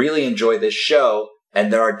really enjoy this show,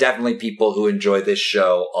 and there are definitely people who enjoy this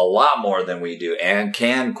show a lot more than we do, and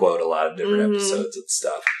can quote a lot of different Mhm. episodes and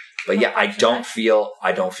stuff. But yeah, I don't feel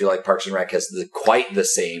like Parks and Rec has quite the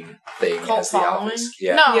same thing Cult as The following? Office.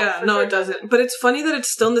 Yeah. No. Yeah, for no, sure. it doesn't. But it's funny that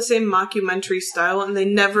it's still in the same mockumentary style, and they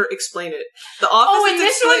never explain it. The Office, Oh, in it's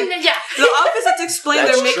this explained. one, yeah. The Office, it's explained.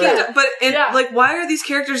 That's They're making true. it, but Yeah. why are these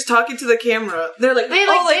characters talking to the camera? They're like, They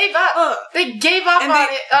oh, gave up. They gave up and on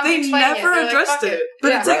it. On they explaining never it. They're addressed fuck it. But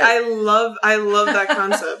Yeah. it's like Right. I love that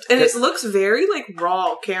concept, and it looks very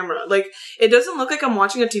raw camera. It doesn't look like I'm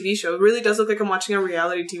watching a TV show. It really does look like I'm watching a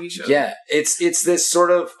reality TV show. Yeah, it's this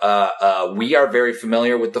sort of we are very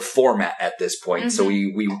familiar with the format at this point, so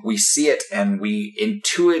we see it and we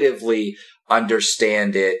intuitively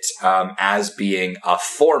understand it as being a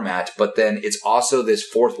format, but then it's also this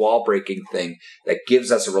fourth wall breaking thing that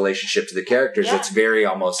gives us a relationship to the characters that's very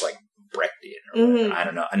almost like Brechtian. Or whatever. I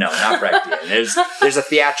don't know. No, not Brechtian. There's a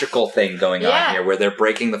theatrical thing going on here where they're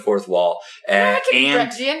breaking the fourth wall, and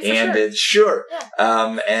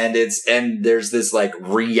there's this like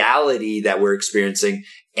reality that we're experiencing,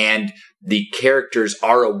 and the characters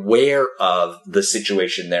are aware of the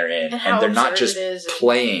situation they're in, and they're not just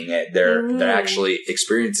playing it; they're actually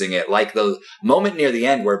experiencing it. Like the moment near the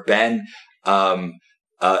end where Ben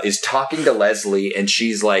is talking to Leslie, and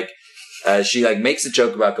she's like. She like makes a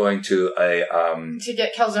joke about going to a to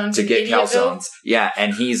get calzones. To get calzones, yeah,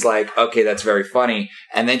 and he's like, "Okay, that's very funny."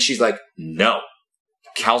 And then she's like, "No,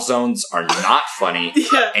 calzones are not funny,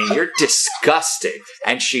 and you're disgusting."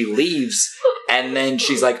 And she leaves, and then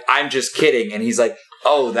she's like, "I'm just kidding," and he's like,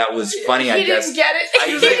 "Oh, that was funny." I guess didn't get it.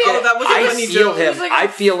 That was a funny joke. Him. Like, I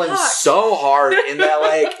feel him so hard in that.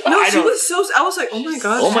 Like, she was so. I was like, "Oh my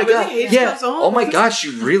gosh, oh my god, really hates calzones. Oh my gosh,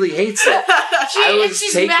 she really hates it."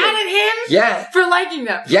 She's mad at him. For liking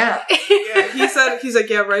them. Yeah. He's like,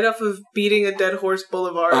 "Yeah, right off of beating a dead horse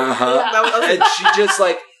boulevard." And she just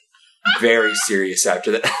like very serious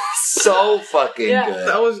after that. So fucking good.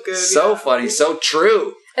 That was good. So funny. So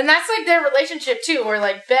true. And that's like their relationship too, where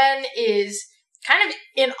like Ben is kind of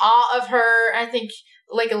in awe of her, I think,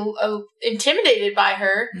 like intimidated by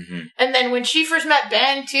her. And then when she first met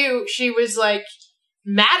Ben too, she was like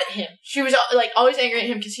mad at him. She was like always angry at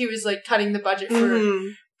him because he was like cutting the budget for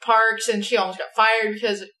parks, and she almost got fired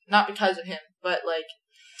not because of him, but like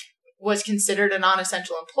was considered a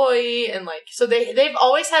non-essential employee, and like so they've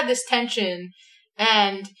always had this tension,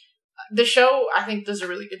 and the show I think does a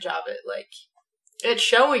really good job at like it's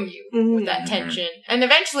showing you with that tension. And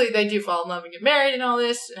eventually they do fall in love and get married and all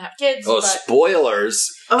this and have kids. Oh, spoilers.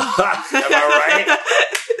 Am I right?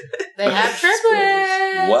 They have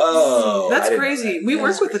triplets. Whoa. That's crazy. We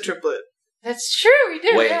work with a triplet. That's true, we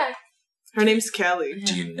do, Wait. yeah. Her name's Kelly.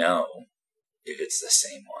 Do you know if it's the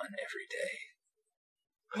same one every day?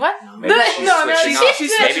 What? Maybe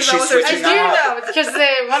she's switching I do know, because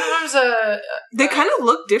one of them's they kind of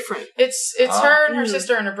look different. It's her and her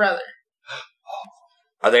sister and her brother.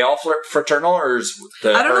 Are they all fraternal, or is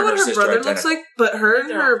I don't know what her brother looks like, but her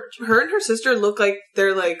and her sister look like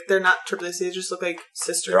they're not triplets. They just look like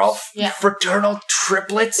sisters. They're all fraternal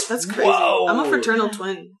triplets. That's crazy. Whoa. I'm a fraternal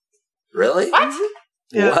twin. Really? What?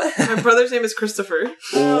 Yeah. What? My brother's name is Christopher.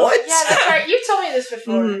 What? Yeah, that's right. You told me this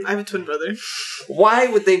before. I have a twin brother. Why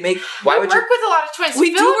would they make? Why would you work with a lot of twins?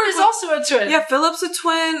 Philip is also a twin. Yeah, Philip's a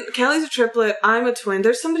twin. Kelly's a triplet. I'm a twin.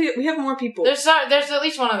 There's somebody. We have more people. There's at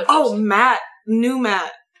least one other person. Oh, Matt. New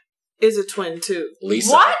Matt is a twin too.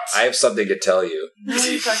 Lisa, what? I have something to tell you. No,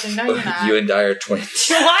 you're not. You and I are twins.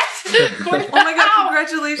 What? Oh my god!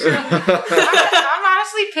 Congratulations. I'm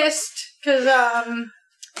honestly pissed because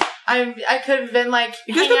I could have been like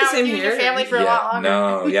hanging out with you and your family for a lot longer.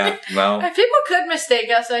 No, People could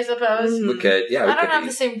mistake us, I suppose. We could, yeah. I don't have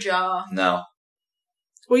the same jaw. No.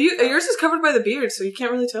 Well, yours is covered by the beard, so you can't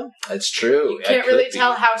really tell. That's true. You can't really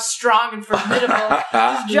tell how strong and formidable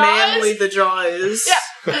his jaw manly the jaw is.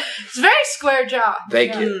 Yeah. It's a very square jaw.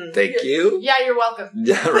 Thank you. Thank you. Yeah, you're welcome.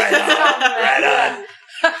 Right on. Right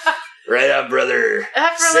on. Right on, brother.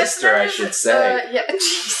 Sister, I should say. Yeah,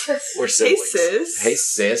 Jesus. We're siblings. Hey, sis. Hey,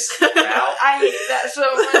 sis. I hate that so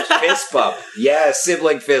much. Fist bump. Yeah,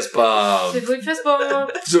 sibling fist bump. Sibling fist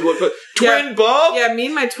bump. Twin bump? Yeah, me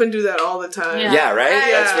and my twin do that all the time. Yeah, right?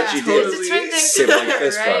 That's what you do. It's a twin thing. Sibling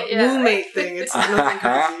fist bump. Roommate thing. It's nothing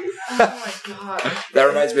crazy. Oh my god. That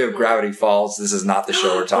reminds me of Gravity Falls. This is not the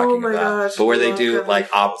show we're talking about. Gosh, but where they do like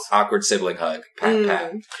awkward sibling hug. Pat,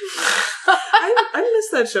 pat. I miss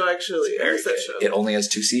that show actually. I miss that show. It only has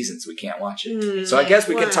 2 seasons. We can't watch it. So I guess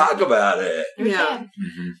we can talk about it. Yeah.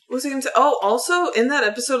 What was I going to say? Oh, also in that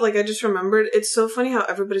episode, like I just remembered, it's so funny how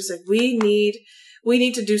everybody's like, we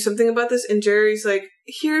need to do something about this. And Jerry's like,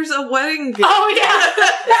 here's a wedding gift. Oh, yeah.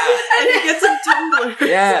 And he gets some tumblers.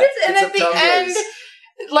 Yeah. And at the end,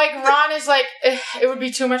 like, Ron is like, it would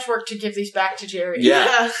be too much work to give these back to Jerry.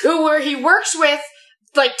 Yeah. Where he works with,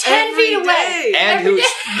 like, 10 feet away. And who's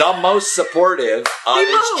the most supportive of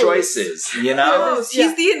his choices, you know?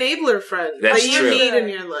 He's the enabler friend That's that you need in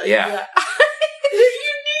your life. Yeah.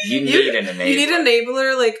 You need an enabler. You need an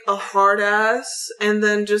enabler, like a hard ass, and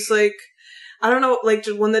then just like, I don't know, like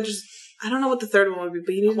just one that just, I don't know what the third one would be,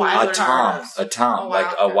 but you need a Tom,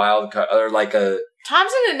 like a wild card, or like a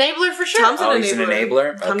Tom's an enabler for sure. Tom's He's an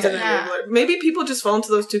enabler? Tom's Okay. an enabler. Maybe people just fall into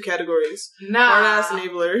those two categories. Nah. Hard ass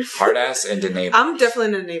enabler. Hard ass and enabler. I'm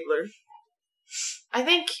definitely an enabler. I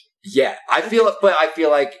think... Yeah, I feel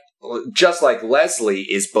like just like Leslie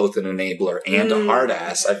is both an enabler and a hard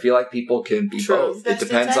ass, I feel like people can be True. both. It That's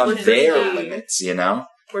depends on intention. their Yeah. limits, you know?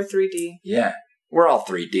 We're 3D. Yeah. We're all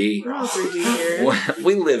 3D. We're all 3D here.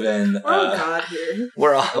 We live in... We're all God here.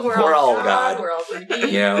 We're all God. We're all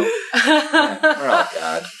 3D. You know? Yeah, we're all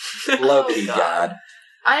God. Low-key God.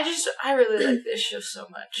 I really like this show so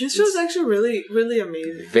much. This show's actually really, really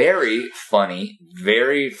amazing. Very funny.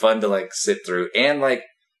 Very fun to, like, sit through. And, like,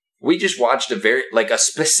 we just watched a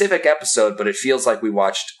specific episode, but it feels like we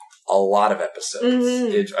watched a lot of episodes.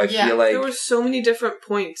 Mhm. I feel like... There were so many different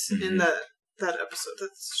points Mhm. in that episode.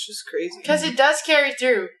 That's just crazy. Because it does carry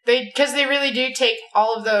through. Because they really do take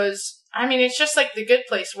all of those. I mean, it's just like The Good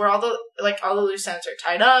Place, where all the loose ends are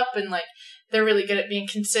tied up, and like they're really good at being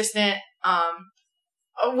consistent.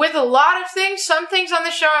 With a lot of things, some things on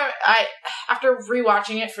the show, I after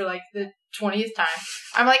rewatching it for like the 20th time,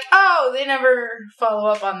 I'm like, oh, they never follow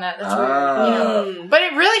up on that. That's weird, you know. But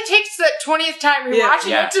it really takes that 20th time rewatching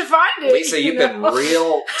Yeah. it to find it. Lisa, you've been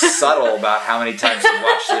real subtle about how many times you've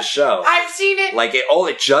watched this show. I've seen it. Like,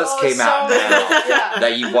 it just came so out many. now Yeah.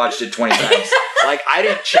 that you've watched it 20 times. Like, I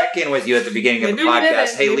didn't check in with you at the beginning of the Maybe we podcast.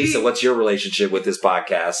 didn't. Hey, Maybe- Lisa, what's your relationship with this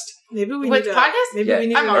podcast? Maybe we With need podcast? Maybe Yeah. we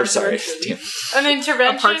need I'm an on. Or, sorry. intervention. An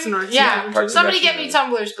intervention. A Parks and Rec. Yeah. Parks and Somebody Rec. get me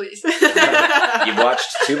tumblers, please. You've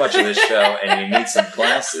watched too much of this show and you need some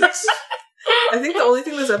glasses. I think the only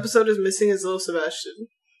thing this episode is missing is Little Sebastian.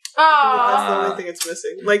 That's Oh, the only thing it's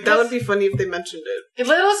missing. Like, that would be funny if they mentioned it.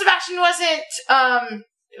 Little Sebastian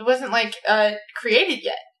wasn't like created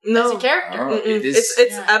yet as No. a character. Oh, it is.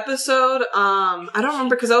 It's Yeah. episode, I don't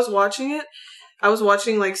remember because I was watching it. I was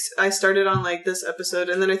watching, like, I started on, like, this episode,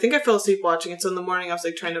 and then I think I fell asleep watching it, so in the morning I was,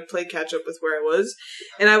 like, trying to play catch-up with where I was,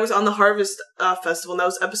 and I was on the Harvest Festival, and that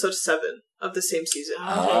was episode 7 of the same season.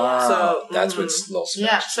 So, that's mhm. what's Little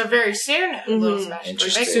Yeah, Sebastian. so very soon, Little Mhm. Sebastian.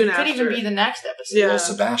 Interesting. Like, Soon could even after. be the next episode. Yeah. Little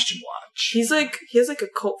Sebastian watch. He has, like, a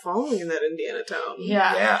cult following in that Indiana town.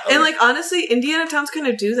 Yeah. Yeah. And, like, honestly, Indiana towns kind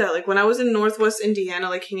of do that. Like, when I was in Northwest Indiana,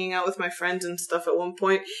 like, hanging out with my friends and stuff at one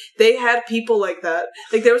point, they had people like that.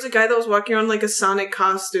 Like, there was a guy that was walking around, like, a Sonic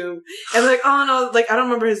costume. And, like, oh, no, like, I don't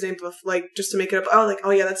remember his name, but, like, just to make it up, oh, like, oh,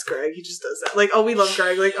 yeah, that's Greg. He just does that. Like, oh, we love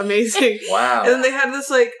Greg. Like, amazing. Wow. And then they had this,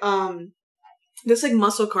 like,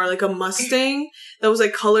 muscle car, like, a Mustang that was,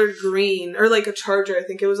 like, colored green. Or, like, a Charger, I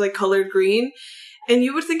think it was, like, colored green. And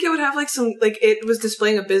you would think it would have, like, some, like, it was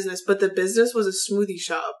displaying a business, but the business was a smoothie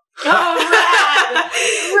shop. Oh, rad!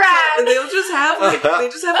 And Rad! they'll just have,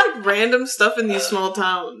 like, random stuff in these small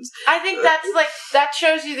towns. I think that's, like, that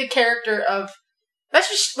shows you the character of... That's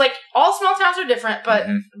just, like, all small towns are different, but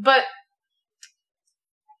Mhm. but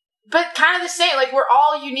kind of the same. Like, we're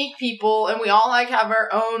all unique people, and we all, like, have our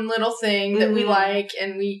own little thing that we Mhm. like,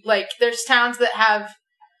 and we, like, there's towns that have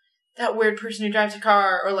that weird person who drives a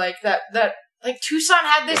car, or, like, that like, Tucson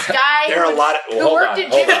had this guy There are a lot of... who hold worked on, at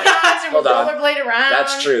hold Jimmy on. John's and would Hold on. rollerblade around.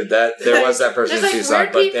 That's true. That there was that person There's, in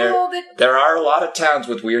like, Tucson, weird but people there are a lot of towns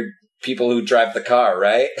with weird people who drive the car,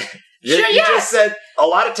 right? You Sure, yeah. just said a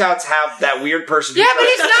lot of towns have that weird person. Yeah, who but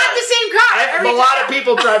drives it's not the same car. And Every a lot time. of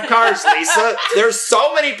people drive cars, Lisa. There's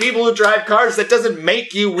so many people who drive cars that doesn't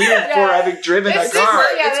make you weird Yeah. for having driven a It's car.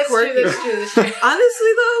 different. Yeah, It's that's quirky. true. That's true. That's true.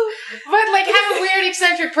 Honestly, though, But, like, have a weird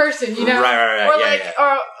eccentric person, you know? Right. Or Yeah, like, yeah.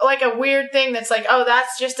 or like a weird thing that's like, oh,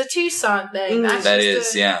 that's just a Tucson thing. Mm. That's That just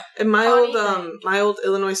is, yeah. in my Funny my old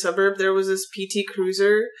Illinois suburb, there was this PT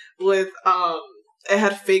Cruiser with, it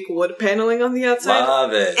had fake wood paneling on the outside.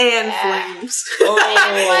 Love it. And Yeah. flames. Oh,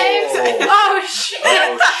 Oh shit!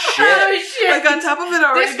 Oh, shit. Oh shit! Like, on top of it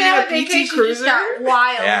already this being a family PT vacation just Cruiser. got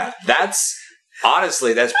wild. Yeah, that's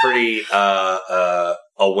honestly that's pretty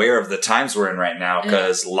aware of the times we're in right now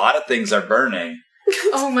because a lot of things are burning.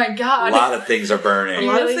 Oh my A god! lot of things are A burning,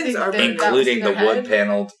 lot of really things think are that burning. that was including in the their wood head?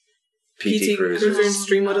 paneled PT Cruisers. in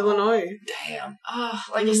Streamwood, Oh. Illinois. Damn. Oh,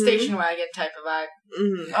 like a Mhm. station wagon type of vibe.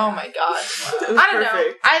 Mm. Oh my god! It was I don't know.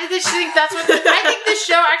 perfect. I just think that's what I think this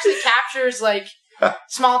show actually captures like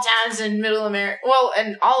small towns in Middle America, well,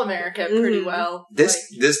 and all America pretty Mhm. well. This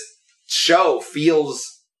show feels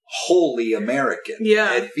wholly American.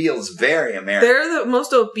 Yeah. It feels very American. They're the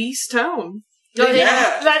most obese town. Like,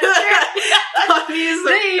 Yeah. that's true. Bonnie is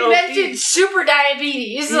They the invented obese. super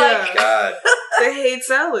diabetes. Yeah. Like, God. They hate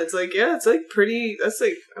salads. Like, yeah, it's like pretty. That's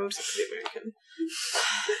like, I would say pretty American.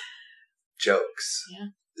 Jokes. Yeah.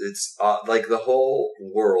 It's like the whole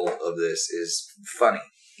world of this is funny.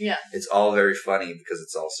 Yeah. It's all very funny because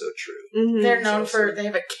it's all so true. Mhm. They're known So for, silly. they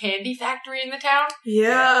have a candy factory in the town.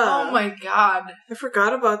 Yeah. Oh my god. I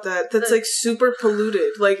forgot about that. That's like super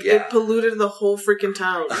polluted. Like Yeah. it polluted the whole freaking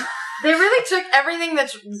town. They really took everything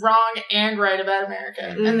that's wrong and right about America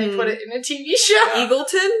and they put it in a TV show.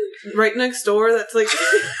 Eagleton, right next door. That's like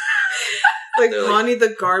like They're like- Pawnee,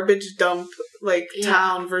 the garbage dump, like Yeah.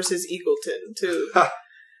 town versus Eagleton too.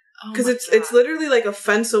 Oh Because my it's God. literally like a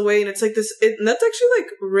fence away, and it's like this. And that's actually like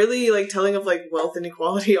really like telling of like wealth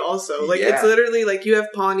inequality. Also, like it's Yeah. literally like you have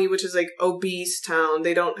Pawnee, which is like obese town.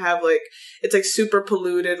 They don't have like it's like super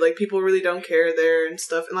polluted. Like people really don't care there and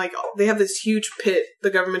stuff. And like they have this huge pit.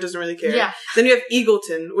 The government doesn't really care. Yeah. Then you have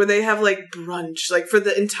Eagleton, where they have like brunch, like for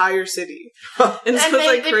the entire city, and so And it's they,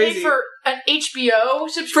 like they crazy. pay for an HBO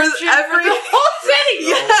subscription every- for the whole city.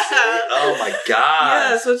 Yeah. Oh my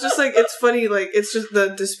god. Yeah, so it's just like it's funny. Like it's just the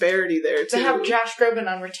disparity there too. They have Josh Groban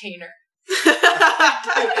on retainer.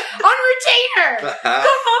 On retainer!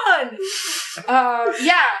 Come on!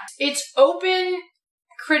 Yeah, it's open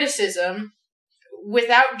criticism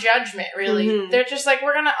without judgment, really. Mhm. They're just like,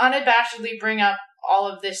 we're going to unabashedly bring up all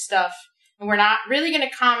of this stuff, and we're not really going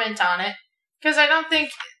to comment on it, because I don't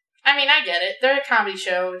think, I mean, I get it. They're a comedy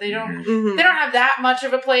show. They don't Mhm. they don't have that much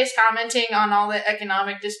of a place commenting on all the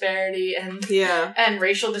economic disparity Yeah. and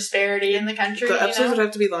racial disparity in the country, The you episodes know? would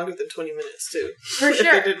have to be longer than 20 minutes, too. For if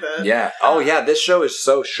sure. they did that. Yeah. Oh yeah, this show is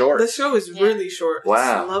so short. The show is Yeah. really short.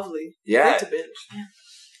 Wow. It's lovely. Yeah. Great to binge.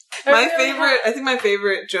 They're My really favorite, I think my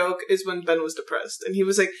favorite joke is when Ben was depressed. And he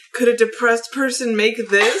was like, could a depressed person make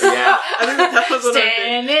this? Yeah. I think that was what I did.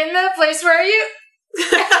 Stand in the place where you.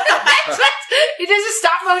 He does a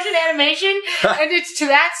stop motion animation, and it's to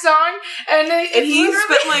that song, and And he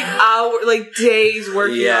spent like days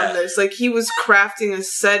working Yeah. on this. Like he was crafting a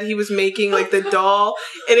set, he was making like the doll,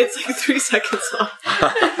 and it's like 3 seconds long.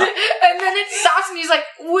 and then it stops, and he's like,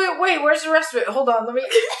 "Wait, where's the rest of it? Hold on, let me."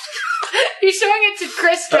 He's showing it to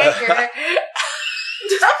Chris Traeger.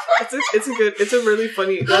 It's a really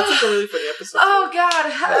funny, that's like a really funny episode. Oh God,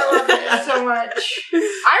 I love it so much.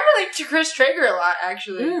 I relate to Chris Traeger a lot,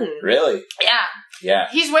 actually. Mm. Really? Yeah, Yeah.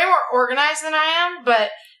 he's way more organized than I am,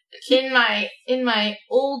 but in my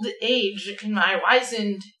old age, in my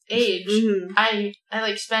wizened age, Mhm. I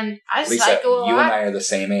Lisa, cycle a you lot. and I are the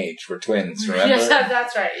same age. We're twins, remember? Yes,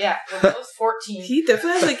 that's right. Yeah, we're both 14. He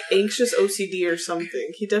definitely has like anxious OCD or something.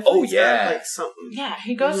 He definitely yeah. got like something. Yeah,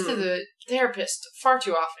 he goes to the therapist far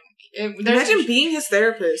too often. Imagine being his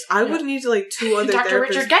therapist. I would need like 2 other Dr. therapists.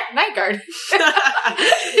 Richard Nightguard.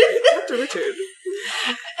 Dr. Richard.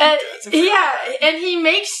 And, yeah, and he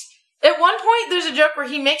makes, at one point there's a joke where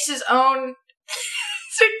he makes his own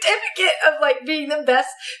certificate of like being the best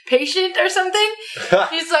patient or something.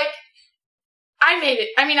 He's like, I made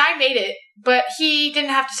it, but he didn't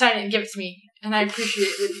have to sign it and give it to me, and I appreciate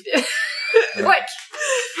what he did. Like,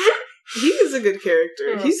 He is a good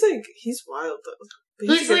character. Yeah. He's wild though.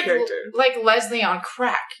 But he's a good like character. like Leslie on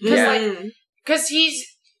crack. Yeah. Because he's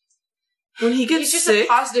When he gets just sick, a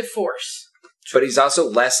positive force. But he's also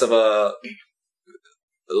less of a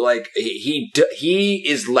like he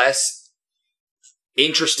is less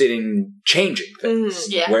interested in changing things.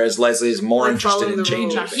 Mhm. Yeah. Whereas Leslie is more Like interested following in the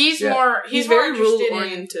changing rules. things. He's Yeah. more he's more very rule interested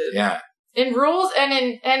oriented. Yeah. in rules and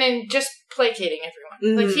in just placating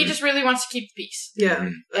everyone. Like he Mhm. just really wants to keep the peace. Yeah,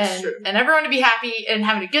 Mhm. that's And true. and everyone to be happy and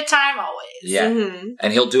having a good time always. Yeah. Mhm.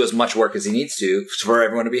 And he'll do as much work as he needs to for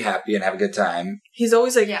everyone to be happy and have a good time. He's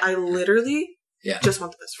always like, Yeah. I literally Yeah. just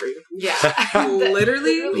want the best for you. Yeah.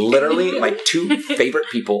 Literally? Literally my 2 favorite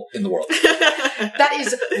people in the world. That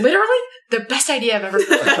is literally the best idea I've ever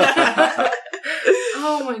heard.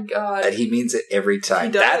 Oh my god. And he means it every time.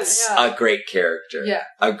 He does, That's yeah. a great character. Yeah.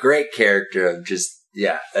 A great character of just,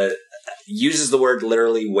 uses the word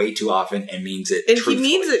literally way too often and means it And truthfully. he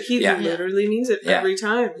means it. He Yeah. literally means it Yeah. every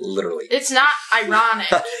time. Literally. It's not ironic,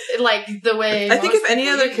 like the way. I think most if any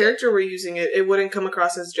people other use it. character were using it, it wouldn't come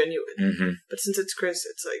across as genuine. Mm-hmm. But since it's Chris,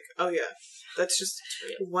 it's like, oh yeah, that's just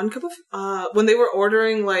one cup of. When they were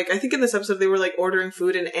ordering, like I think in this episode they were like ordering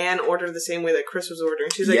food, and Anne ordered the same way that Chris was ordering.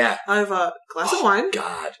 She's like, Yeah. I have a glass of wine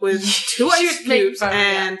God. with 2 She ice was making cubes fun of it,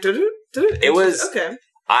 and. And It she's was- like, okay.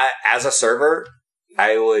 As a server,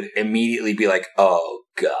 I would immediately be like, oh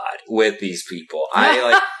God, with these people.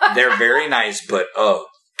 They're very nice, but oh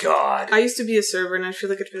God. I used to be a server, and I feel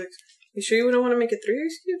like I'd be like, you sure you don't want to make it 3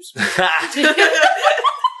 ice cubes?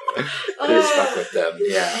 Really stuck with them.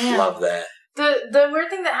 Yeah, Man. love that. The weird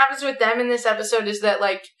thing that happens with them in this episode is that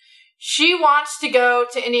like she wants to go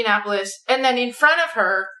to Indianapolis, and then in front of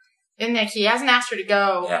her, and like he hasn't asked her to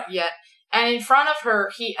go Yeah. yet, and in front of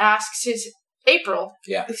her he asks April.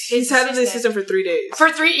 Yeah. He's had an assistant for 3 days.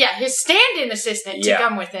 His stand-in assistant to Yeah.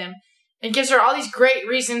 come with him and gives her all these great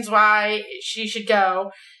reasons why she should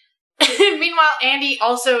go. Meanwhile, Andy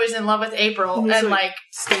also is in love with April He's, and like,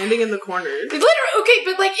 standing in the corner. literally, okay,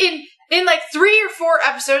 but like in like 3 or 4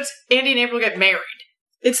 episodes, Andy and April get married.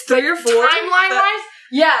 It's 3 or 4. Timeline-wise,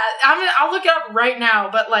 yeah, I'll look it up right now,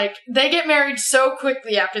 but like they get married so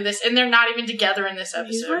quickly after this, and they're not even together in this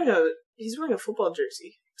He's episode. he's wearing a football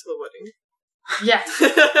jersey to the wedding. Yeah.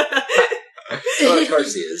 Well, of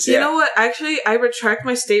course he is. You Yeah. know what? Actually, I retract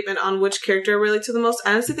my statement on which character I relate to the most.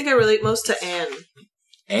 I honestly think I relate most to Anne.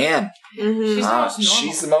 Anne. Mm-hmm. She's the most normal.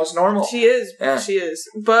 She's the most normal. She is. Yeah. She is.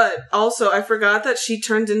 But also, I forgot that she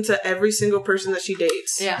turned into every single person that she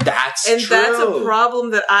dates. Yeah. That's And true. that's a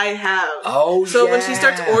problem that I have. Oh, So yeah. when she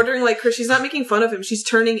starts ordering like Chris, she's not making fun of him. She's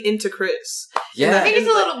turning into Chris. I Yeah. think it's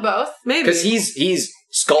a little both. Maybe. Because he's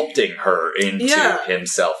sculpting her into Yeah.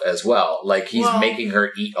 himself as well. Like, he's Well- making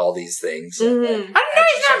her eat all these things. Mhm. I don't know.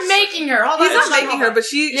 He's not making her. Hold on, He's not hold on, making hold her, but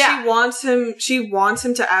she Yeah. wants him. She wants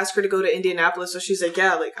him to ask her to go to Indianapolis. So she's like,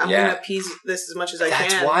 "Yeah, like I'm Yeah. gonna appease this as much as I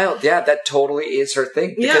That's can." wild. Yeah, that totally is her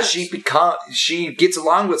thing. Because Yes. she gets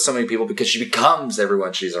along with so many people because she becomes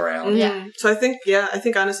everyone she's around. Mhm. Yeah. So I think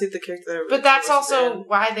honestly the character that I relate But that's to most is also Anne.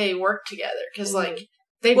 why they work together, because Mhm. like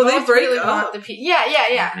they Well, they both break really up. want the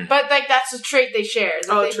yeah. Mhm. But like that's a trait they share.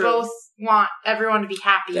 That Oh, they true. both want everyone to be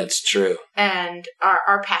happy That's true. and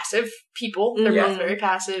are passive people. They're Mhm. both very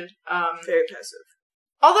passive. very passive.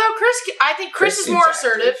 Although I think Chris is seems more active.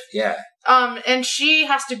 assertive. Yeah. And she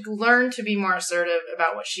has to learn to be more assertive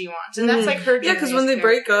about what she wants, and that's Mhm. like her. Yeah, journey because as when a they character.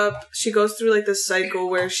 break up, she goes through like this cycle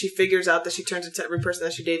where she figures out that she turns into every person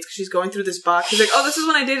that she dates because she's going through this box. She's like, "Oh, this is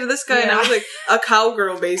when I dated this guy," and I Yeah. was like a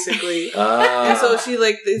cowgirl basically. And so she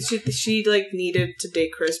needed to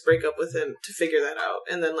date Chris, break up with him to figure that out,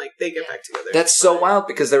 and then like they get back together. That's so wild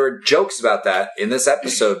because there were jokes about that in this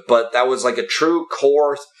episode, but that was like a true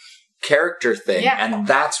core character thing. Yeah. And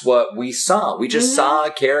that's what we saw. We just Mhm. saw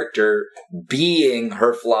a character being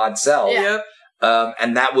her flawed self. Yeah. Yep.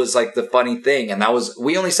 And that was like the funny thing. And that was,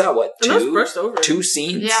 we only saw what, And that was brushed over. two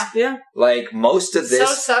scenes? Yeah. Yeah. Like most of So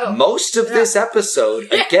this, subtle. this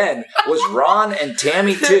episode again was Ron and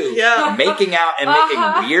Tammy too, Yeah. making out and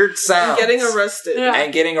making weird sounds, Getting arrested. Yeah.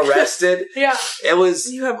 and getting arrested. Yeah. It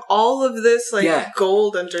was You have all of this like Yeah.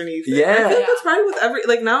 gold underneath it. Yeah. I feel like Yeah. that's probably with every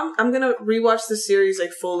like now I'm gonna rewatch the series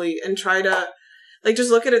like fully and try to like just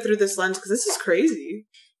look at it through this lens because this is crazy.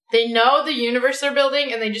 They know the universe they're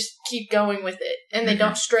building, and they just keep going with it, and they Mhm.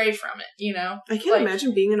 don't stray from it. You know. I can't Like-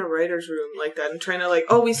 imagine being in a writer's room like that and trying to like,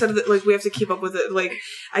 oh, we said that like we have to keep up with it. Like,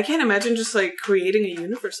 I can't imagine just like creating a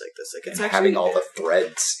universe like this. Like, it's and actually having all the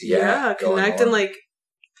threads. yeah, going connect on. and like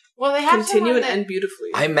Well, they have continue someone and that- end beautifully.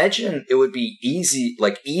 I imagine it would be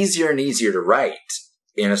easier and easier to write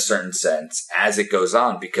in a certain sense as it goes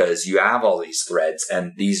on because you have all these threads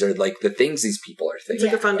and these are like the things these people are It's thinking.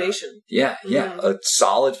 like a foundation. Yeah, a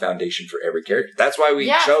solid foundation for every character. That's why we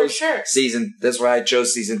Yeah, for chose sure. that's why I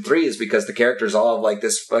chose season 3 is because the characters all have like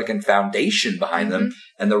this fucking foundation behind them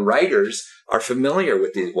and the writers are familiar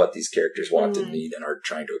with what these characters want and need and are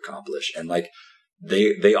trying to accomplish. And like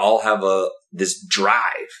they all have this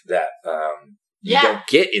drive that you Yeah. don't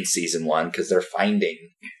get in season 1 because they're finding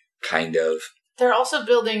kind of They're also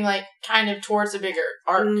building like kind of towards a bigger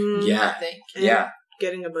arc. Mm, Yeah. I think. and yeah.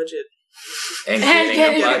 getting a budget. And And getting a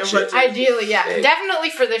getting a budget. budget. Ideally, yeah, Hey. definitely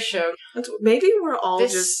for this show. Maybe we're all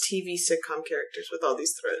This- just TV sitcom characters with all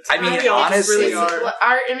these threads. I mean, Maybe we all just honestly- really are.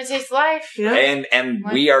 Art imitates life. Yeah. And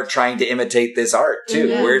we are trying to imitate this art too.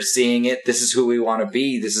 Yeah. We're seeing it. This is who we want to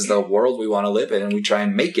be. This is the world we want to live in, and we try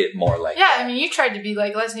and make it more like. Yeah, I mean, you tried to be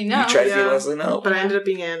like Leslie Knope. You try to be Yeah. Leslie Knope. But I ended up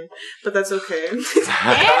being Anne. But that's okay. Anne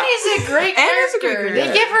is a great Anne is a character. great character.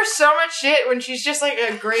 They give her so much shit when she's just like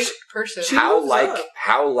a great person. She- how moves like up.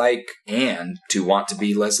 how like Anne to want to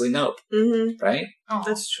be Leslie Knope, Mm-hmm. right? Oh.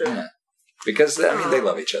 That's true. Yeah. Because I mean, they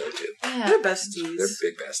love each other too. Yeah. They're besties. They're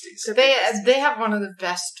big besties. They're big They have one of the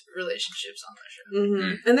best relationships on the show.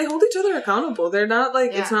 Mm-hmm. And they hold each other accountable. They're not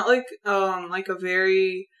like it's Yeah. not like a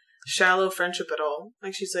very shallow friendship at all.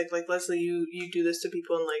 Like she's like Leslie, you do this to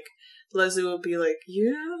people, and like Leslie will be like, you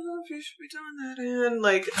don't know if you should be doing that, and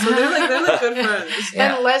like so they're like good friends.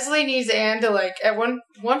 Yeah. And Leslie needs Anne to like at one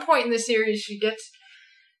point in the series she gets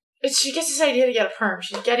this idea to get a perm.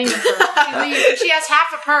 She's getting a perm. She leaves, and she has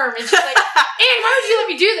half a perm, and she's like, "Anne, why would you let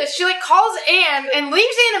me do this?" She like calls Anne and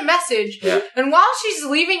leaves Anne a message. Yeah. And while she's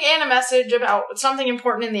leaving Anne a message about something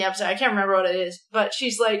important in the episode, I can't remember what it is, but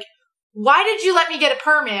she's like, "Why did you let me get a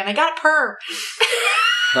perm, Anne? I got a perm."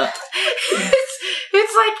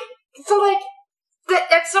 it's like so like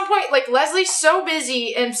at some point like Leslie's so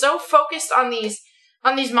busy and so focused on these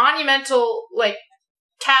on these monumental like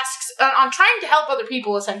tasks on trying to help other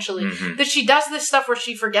people, essentially. Mhm. That she does this stuff where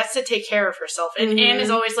she forgets to take care of herself, and Mhm. Anne is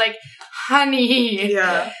always like, "Honey,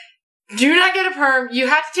 Yeah. do not get a perm. You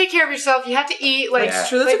have to take care of yourself. You have to eat." Like, Yeah.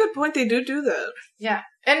 Sure, that's like, a good point. They do that. yeah.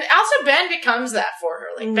 And also Ben becomes that for her.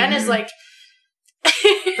 Like Ben is Mhm. like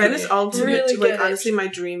Ben is ultimate. Really Like, good. honestly, my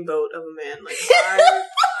dream boat of a man. Like,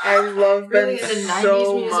 I love Ben really into 90s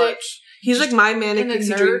so music. much. He's like my manic and a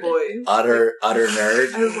pixie dream nerd. boy. Utter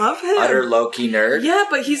nerd. I love him. Utter low-key nerd. Yeah,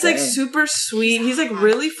 but he's like Dang. super sweet. He's like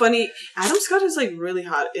really funny. Adam Scott is like really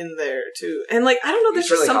hot in there too. And like I don't know, there's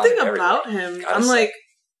He's just really hot something in everything, about him. gotta I'm say. like,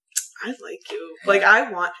 I like you. Like I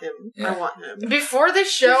want him. Yeah. I want him. Before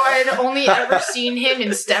this show, I had only ever seen him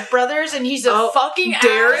in Step Brothers, and he's a Oh, fucking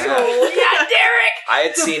Derek? asshole. Yeah, Derek! I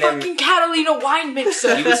had The seen him. fucking Catalina wine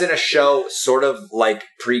mixer. He was in a show sort of like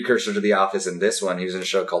precursor to The Office in this one. He was in a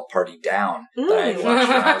show called Party Down that I had watched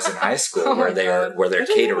when I was in high school, Oh where my they're God. where they're I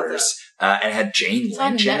didn't know about caterers, and had Jane It's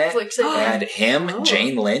on Lynch in it. Netflix. It I had him, Oh.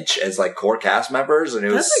 Jane Lynch as like core cast members, and it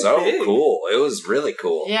was That's, like, so big. cool. It was really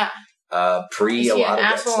cool. Yeah. Pre Is a he lot an of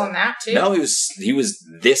that asshole stuff. in that, too? No, he was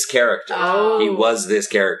this character. Oh. He was this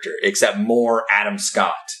character, except more Adam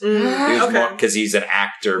Scott. He was Okay. more because he's an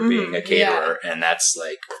actor being a Mhm. caterer, and that's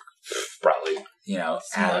like probably It's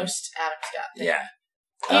the Adam. most Adam Scott thing. Yeah.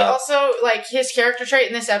 He also, like, his character trait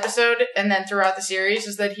in this episode, and then throughout the series,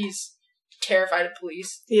 is that he's terrified of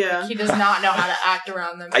police. Yeah. He does not know how to act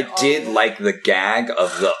around them. I at all. did like the gag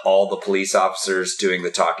of all the police officers doing the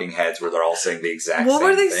talking heads where they're all saying the exact What same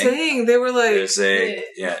were they thing. saying? They were They were like saying,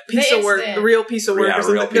 yeah, piece The of work, instant. real piece of work. Yeah, or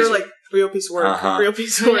something. real They piece were of- like real piece of work, Uh-huh. real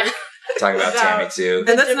piece of work. Yeah. talking about About- Tammy too.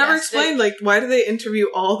 And that's never Domestic. explained. Like, why do they interview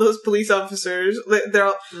all those police officers? Like, they're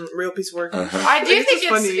all real piece of work. Uh-huh. I do It's think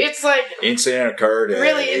just funny. it's like Incident occurred.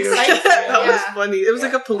 Really insightful. That was Yeah. funny. It was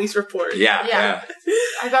like a police report. Yeah, Yeah. yeah.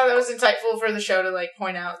 I thought that was insightful for the show to like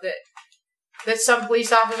point out that some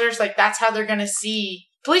police officers like that's how they're gonna see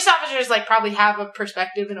police officers like probably have a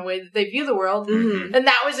perspective in a way that they view the world, Mhm. and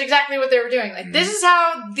that was exactly what they were doing. Like this is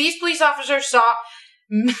how these police officers saw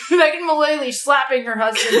Megan Mullally slapping her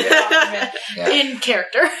husband in the apartment Yeah. in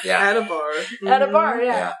character Yeah. At a bar. at a Mhm. bar.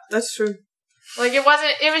 Yeah. Yeah. That's true. Like it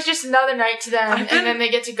was just another night to them, I've been- and then they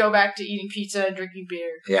get to go back to eating pizza and drinking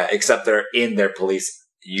beer. Yeah, except they're in their police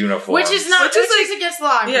uniform. Which is not, Which is, which is against the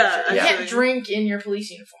law. I'm yeah, pretty sure. You yeah. can't drink in your police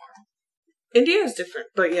uniform. Indiana's different,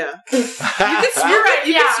 but yeah. You're right,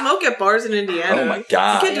 You yeah. can smoke at bars in Indiana. Oh my You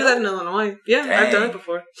god. can't do that in Illinois. Yeah, I've done Dang. it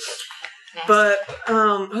before. Nasty. But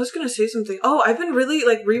I was gonna say something. Oh, I've been really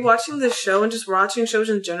like rewatching this show and just watching shows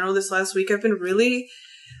in general this last week. I've been really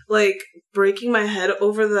like breaking my head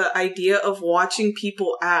over the idea of watching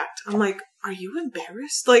people act. I'm like, are you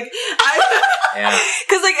embarrassed? Like, Yeah.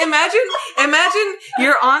 because like imagine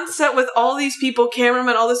you're on set with all these people,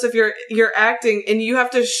 cameramen, all this stuff. You're acting, and you have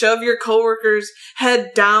to shove your coworker's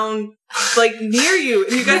head down like near you,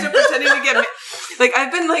 and you guys are pretending to get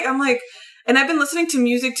like. And I've been listening to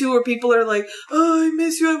music too, where people are like, "Oh, I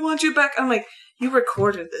miss you. I want you back." I'm like, you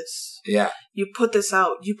recorded this. Yeah. You put this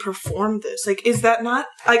out. You performed this. Like, is that not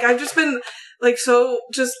like? I've just been like so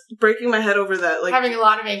just breaking my head over that. Like, having a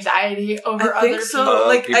lot of anxiety over I think other so. people.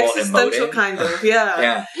 Like people existential emoting. kind of. Yeah.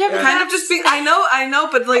 Yeah. Yeah, but Kind of just being. I know,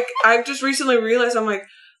 but like I've just recently realized I'm like,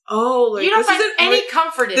 oh, like you don't this find isn't any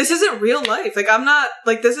comfort in this it. isn't real life. Like I'm not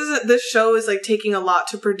like this show is like taking a lot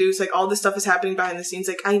to produce. Like all this stuff is happening behind the scenes.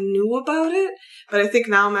 Like I knew about it, but I think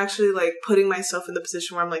now I'm actually like putting myself in the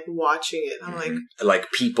position where I'm like watching it. I'm like,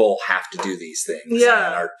 Like people have to do these things. Yeah.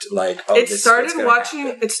 And are like, oh, it this is started what's gonna watching.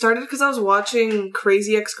 happen. It started because I was watching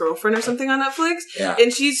Crazy Ex-Girlfriend or something on Netflix, Yeah.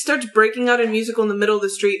 and she starts breaking out in musical in the middle of the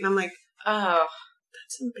street, and I'm like, Oh.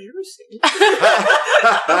 that's embarrassing.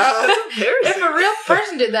 That's embarrassing. If a real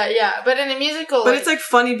person did that, yeah. But in a musical, But it's like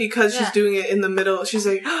funny because she's Yeah. doing it in the middle. She's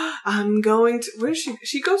like, I'm going to, where is she?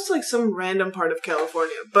 She goes to like some random part of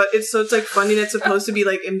California. But it's like funny and it's supposed to be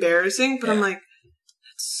like embarrassing. But I'm Yeah. like,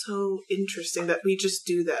 that's so interesting that we just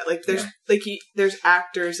do that. Like there's Yeah. there's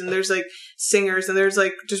actors and there's like singers and there's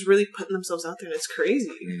like just really putting themselves out there and it's crazy.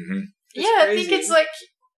 Mhm. It's yeah, I think crazy. it's like,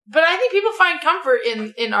 but I think people find comfort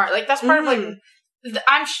in art. Like that's part of like,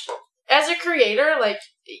 as a creator, like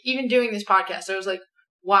even doing this podcast, I was like,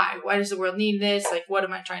 why? Why does the world need this? Like, what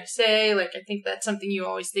am I trying to say? Like, I think that's something you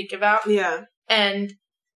always think about, Yeah.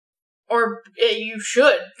 or you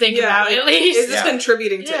should think Yeah, about like, at least. Is this Yeah.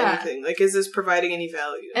 contributing to Yeah. anything? Like, is this providing any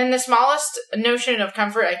value? And the smallest notion of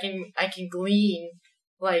comfort I can glean,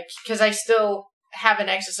 like, because I still have an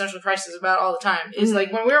existential crisis about all the time, is Mhm.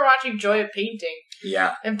 like when we were watching Joy of Painting,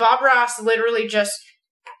 Yeah. and Bob Ross literally just,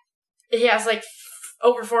 he has like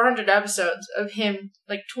over 400 episodes of him,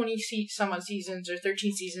 like some odd seasons or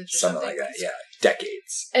 13 seasons or something. Something like that, yeah.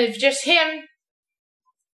 Decades. And it's just him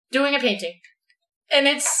doing a painting. And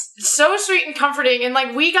it's so sweet and comforting. And,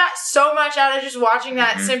 like, we got so much out of just watching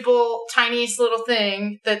that simple, tiniest little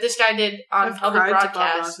thing that this guy did on public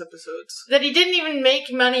broadcast. Episodes. That he didn't even make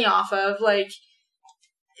money off of. Like,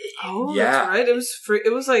 oh, Yeah. that's right. It was free.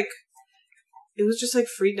 It was just like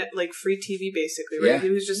free TV basically, right? Yeah. He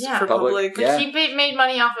was just Yeah. for public. Yeah. he made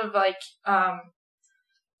money off of, like,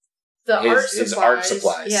 His art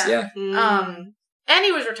supplies. Yeah. And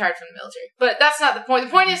he was retired from the military. But that's not the point.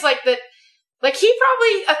 The point is, like, that, like, he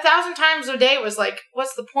probably 1,000 times a day was like,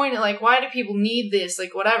 what's the point? Like, why do people need this?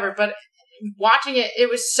 Like, whatever. But watching it, it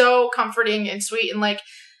was so comforting and sweet and, like,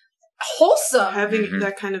 wholesome. Having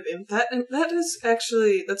that kind of impact. That is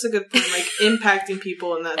actually, that's a good point. Like, impacting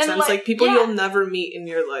people in that And, sense. Like, people yeah. you'll never meet in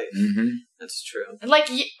your life. Mm-hmm. That's true. And, like,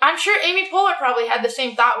 I'm sure Amy Poehler probably had the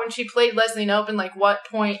same thought when she played Leslie Knope and, like, what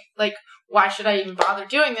point, like, why should I even bother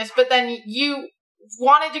doing this? But then you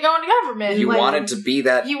wanted to go into government. You like, wanted to be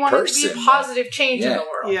that You wanted person. to be a positive change in Yeah. the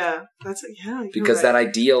world. Yeah. You're Because right. that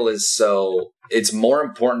ideal is so, it's more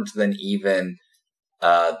important than even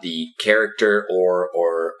the character or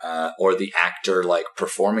the actor, like,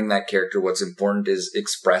 performing that character. What's important is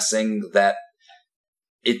expressing that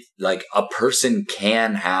it, like, a person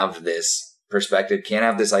can have this perspective, can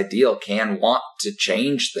have this ideal, can want to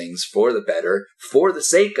change things for the better, for the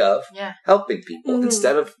sake of helping people. Mhm.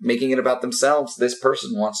 Instead of making it about themselves, this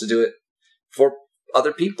person wants to do it for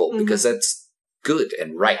other people because that's good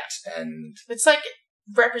and right. And It's like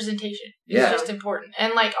representation. Yeah. It's just important.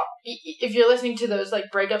 And, like, if you're listening to those,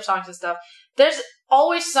 like, breakup songs and stuff, there's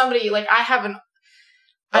always somebody, like,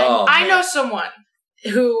 I know someone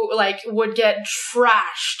who, like, would get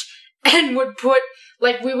trashed and would put,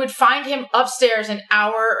 like, we would find him upstairs an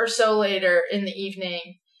hour or so later in the evening.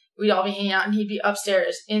 We'd all be hanging out and he'd be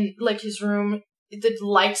upstairs in, like, his room, the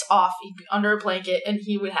lights off, he'd be under a blanket, and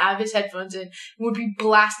he would have his headphones in, and would be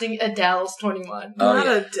blasting Adele's 21.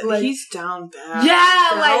 Like, he's down bad. Yeah,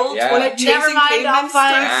 Adele, like never Chasing mind, I'll Pavement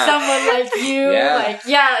find stuff. someone like you. Yeah. Like,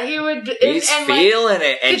 yeah, he would. he's and feeling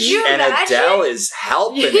it. And, could you and imagine? Adele is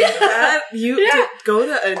helping him. That you Yeah. to go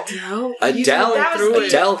to Adele.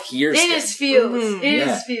 Adele hears It him. is feels. Mhm. It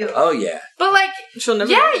Yeah. is feels. Oh, yeah. But, like, She'll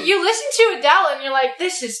never. yeah, know. you listen to Adele and you're like,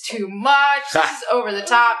 this is too much. This is over the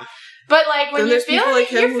top. But, like, when Then you're there's people feeling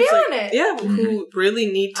like it, you're him who's feeling like, it. yeah, who really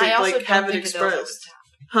need to I also like have don't it think Adele's over the expressed. top.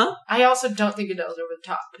 Huh? I also don't think Adele's over the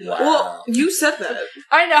top. Wow. Well, you said that.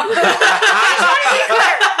 I know. I just want to be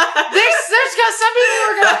clear. There's got some people who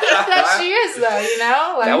are going to think that she is, though, you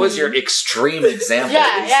know? Like, that was your extreme example.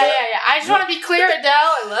 Yeah. Lisa. I just want to be clear, Adele.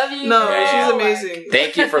 I love you. No, girl. she's Like, amazing.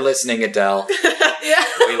 Thank you for listening, Adele. Yeah.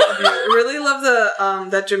 We love you. I really love the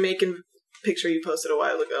that Jamaican picture you posted a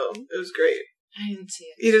while ago. It was great. I didn't see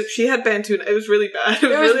it. She had Bantu. It was really bad. It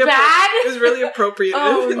was, It was really bad? It was really appropriate.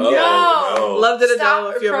 Oh, Yeah. no. Loved it, Stop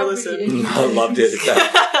Adele. If you ever listen. appropriating. I loved it,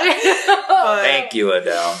 Adele. But- Thank you,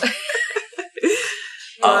 Adele.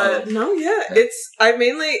 But no, yeah, I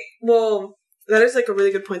mainly that is like a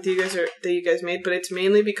really good point that you guys made, but it's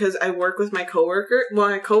mainly because I work with my coworker. Well,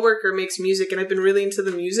 my coworker makes music, and I've been really into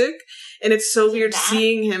the music, and it's so weird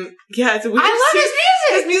seeing him. Yeah, it's weird. I love his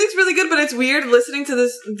His music. music's really good, but it's weird listening to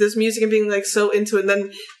this music and being like so into it, and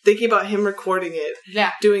then thinking about him recording it,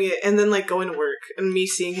 Yeah. doing it, and then like going to work and me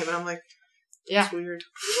seeing him, and I'm like, Yeah. it's weird.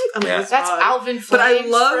 I'm Yeah. like, That's odd. Alvin Flames But I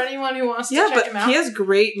love- for anyone who wants to Yeah, check but him out. he has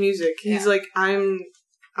great music. He's Yeah. like, I'm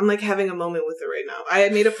like having a moment with it right now. I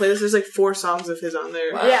made a playlist. There's like 4 songs of his on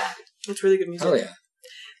there. Wow. Yeah. It's really good music. Oh, yeah.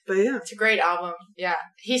 But yeah. It's a great album. Yeah.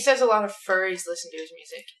 He says a lot of furries listen to his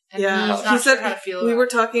music. And Yeah. he's He not said sure how to feel we about were it.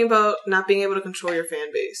 talking about not being able to control your fan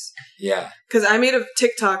base. Yeah. Because I made a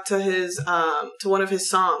TikTok to his to one of his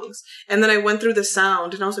songs, and then I went through the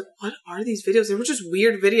sound, and I was like, "What are these videos? They were just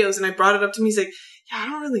weird videos." And I brought it up to him. He's like, "Yeah, I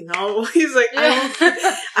don't really know." He's like,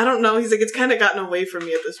 I don't know." He's like, "It's kind of gotten away from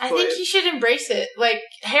me at this I point." think he should embrace it. Like,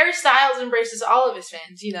 Harry Styles embraces all of his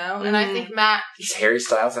fans, you know? And I think Matt... Does Harry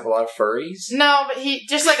Styles have a lot of furries? No, but he...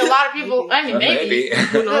 Just like a lot of people... I mean, maybe.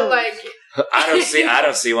 Who But, knows? like... I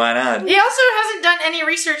don't see why not. He also hasn't done any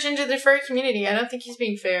research into the furry community. I don't think he's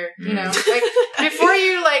being fair, you know? Like, before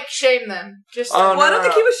you, like, shame them, just... Oh, like, Well, I don't no.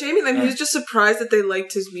 think he was shaming them. Yeah. He was just surprised that they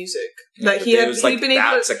liked his music. Yeah, that but he it had was like, he'd been able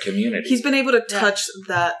that's to. a community. He's been able to Yeah. touch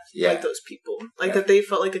that, Yeah. like those people, like Yeah. that they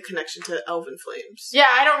felt like a connection to Elven Flames. Yeah,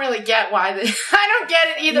 I don't really get why they... I don't get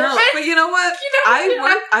it either. No, but you know what? You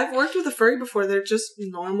know, I've worked with a furry before. They're just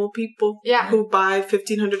normal people Yeah. who buy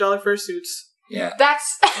 $1,500 fursuits. Yeah.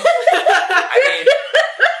 That's... I mean,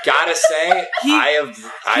 Gotta say, I was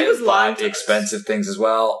have lying bought to us. expensive things as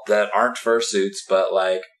well that aren't fursuits, but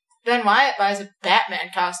like, Then Wyatt buys a Batman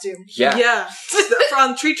costume. yeah, Yeah.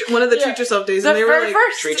 From one of the Yeah. Treat Yourself days, The and they were very like,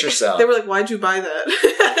 first. treat yourself. they were like, "Why'd you buy that?"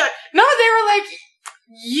 No, they were like,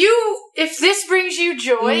 if this brings you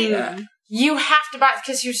joy, Yeah. you have to buy it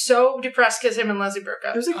because he was so depressed because him and Leslie broke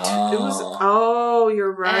up. It was like, Oh.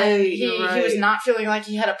 you're right. And you're right. he was not feeling like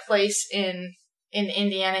he had a place in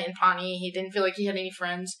Indiana, in Pawnee. He didn't feel like he had any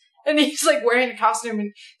friends. And he's like wearing a costume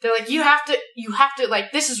and they're like, you have to,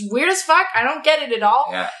 like, this is weird as fuck. I don't get it at all.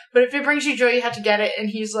 Yeah. But if it brings you joy, you have to get it. And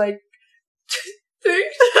he's like,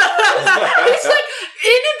 thanks. He's like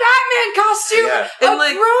in a Batman costume. Yeah. A And,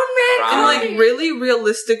 like, grown man. And like really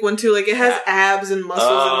realistic one too. Like it has abs and muscles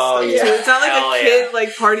Oh, and stuff. yeah. So it's not like Hell a yeah. kid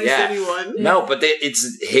like Party Yeah. City one. No, but it's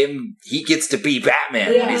him. He gets to be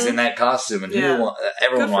Batman Yeah. when he's in that costume, and Yeah.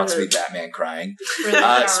 everyone Good for wants to her. be Batman crying. Really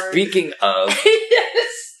powered. Speaking of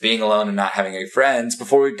Yes. being alone and not having any friends,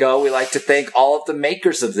 before we go, we like to thank all of the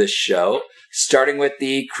makers of this show, starting with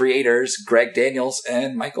the creators, Greg Daniels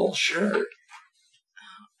and Michael Schur.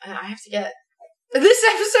 I have to get. This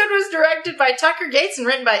episode was directed by Tucker Gates and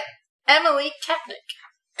written by Emily Katnick.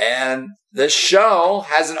 And the show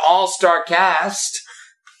has an all-star cast.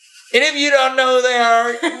 And if you don't know who they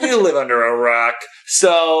are, you live under a rock.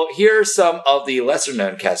 So here are some of the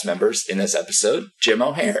lesser-known cast members in this episode. Jim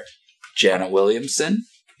O'Hare, Janet Williamson,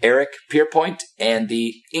 Eric Pierpoint, and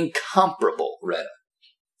the incomparable Retta.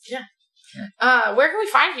 Where can we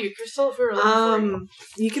find you, Crystal, if we were looking for you?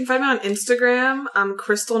 You can find me on Instagram. I'm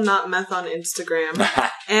Crystal Not Meth on Instagram,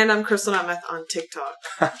 and I'm Crystal Not Meth on TikTok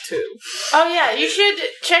too. Oh yeah, you should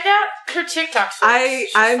check out her TikTok. I'm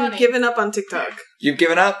funny. giving up on TikTok You've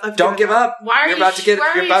given up? I've Don't given give up. Why are You're you? about to get. why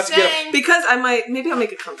are You're you about to get. saying? because maybe I'll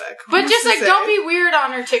make a comeback. But Who's just to like, say? don't be weird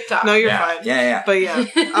on her TikTok. No, you're Yeah, fine. yeah. But yeah,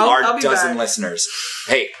 Our I'll be dozen back. listeners.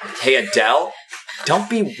 Hey, Adele, don't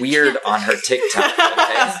be weird on her TikTok.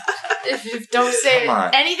 Okay? If don't say Come on.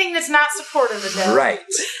 anything that's not supportive of them. Right.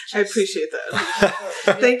 I appreciate that.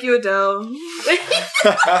 Thank you, Adele. Thank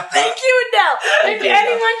you, Adele. If you,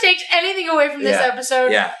 anyone takes anything away from this Yeah.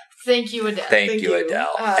 episode, Yeah. thank you, Adele. Thank Thank you, you.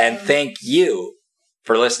 Adele. And thank you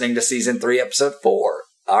for listening to Season 3, Episode 4.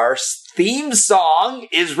 Our theme song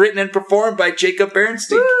is written and performed by Jacob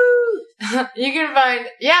Bernstein. You can find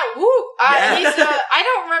Yeah. I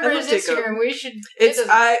don't remember I his love Jacob. Instagram. We should.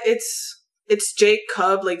 It's Jake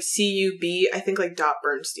Cub, like CUB, I think like dot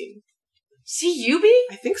Bernstein. CUB?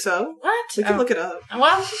 I think so. What? We can look it up.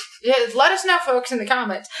 Well, yeah, let us know, folks, in the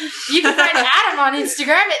comments. You can find Adam on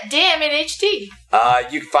Instagram at DamnHT.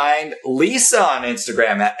 You can find Lisa on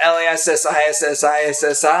Instagram at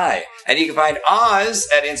LASSISSISSI. And you can find Oz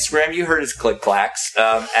at Instagram. You heard his click-clacks.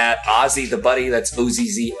 At Ozzy the Buddy. That's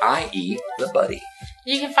O-Z-Z-I-E, the Buddy.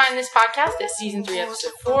 You can find this podcast at Season 3,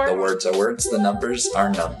 Episode 4. The words are words. The numbers are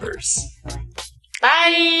numbers.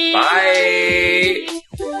 Bye! Bye!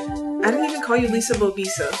 I didn't even call you Lisa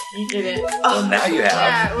Bobisa. You did it. Well, now you have.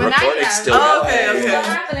 Yeah, well, now you Recording's have. still Oh, going. okay, okay. What's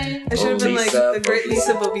happening? I should have been like Lisa the great Bobisa.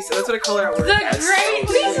 Lisa Bobisa. That's what I call her at work. The That's great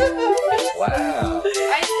so Lisa sweet. Bobisa. Wow. I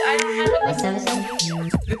don't have it This listed.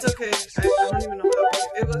 episode It's okay. I don't even know how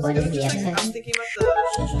it was. What is the just like, episode? I'm thinking about the.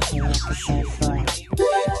 Season 3,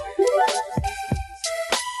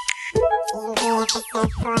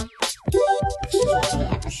 Episode 4.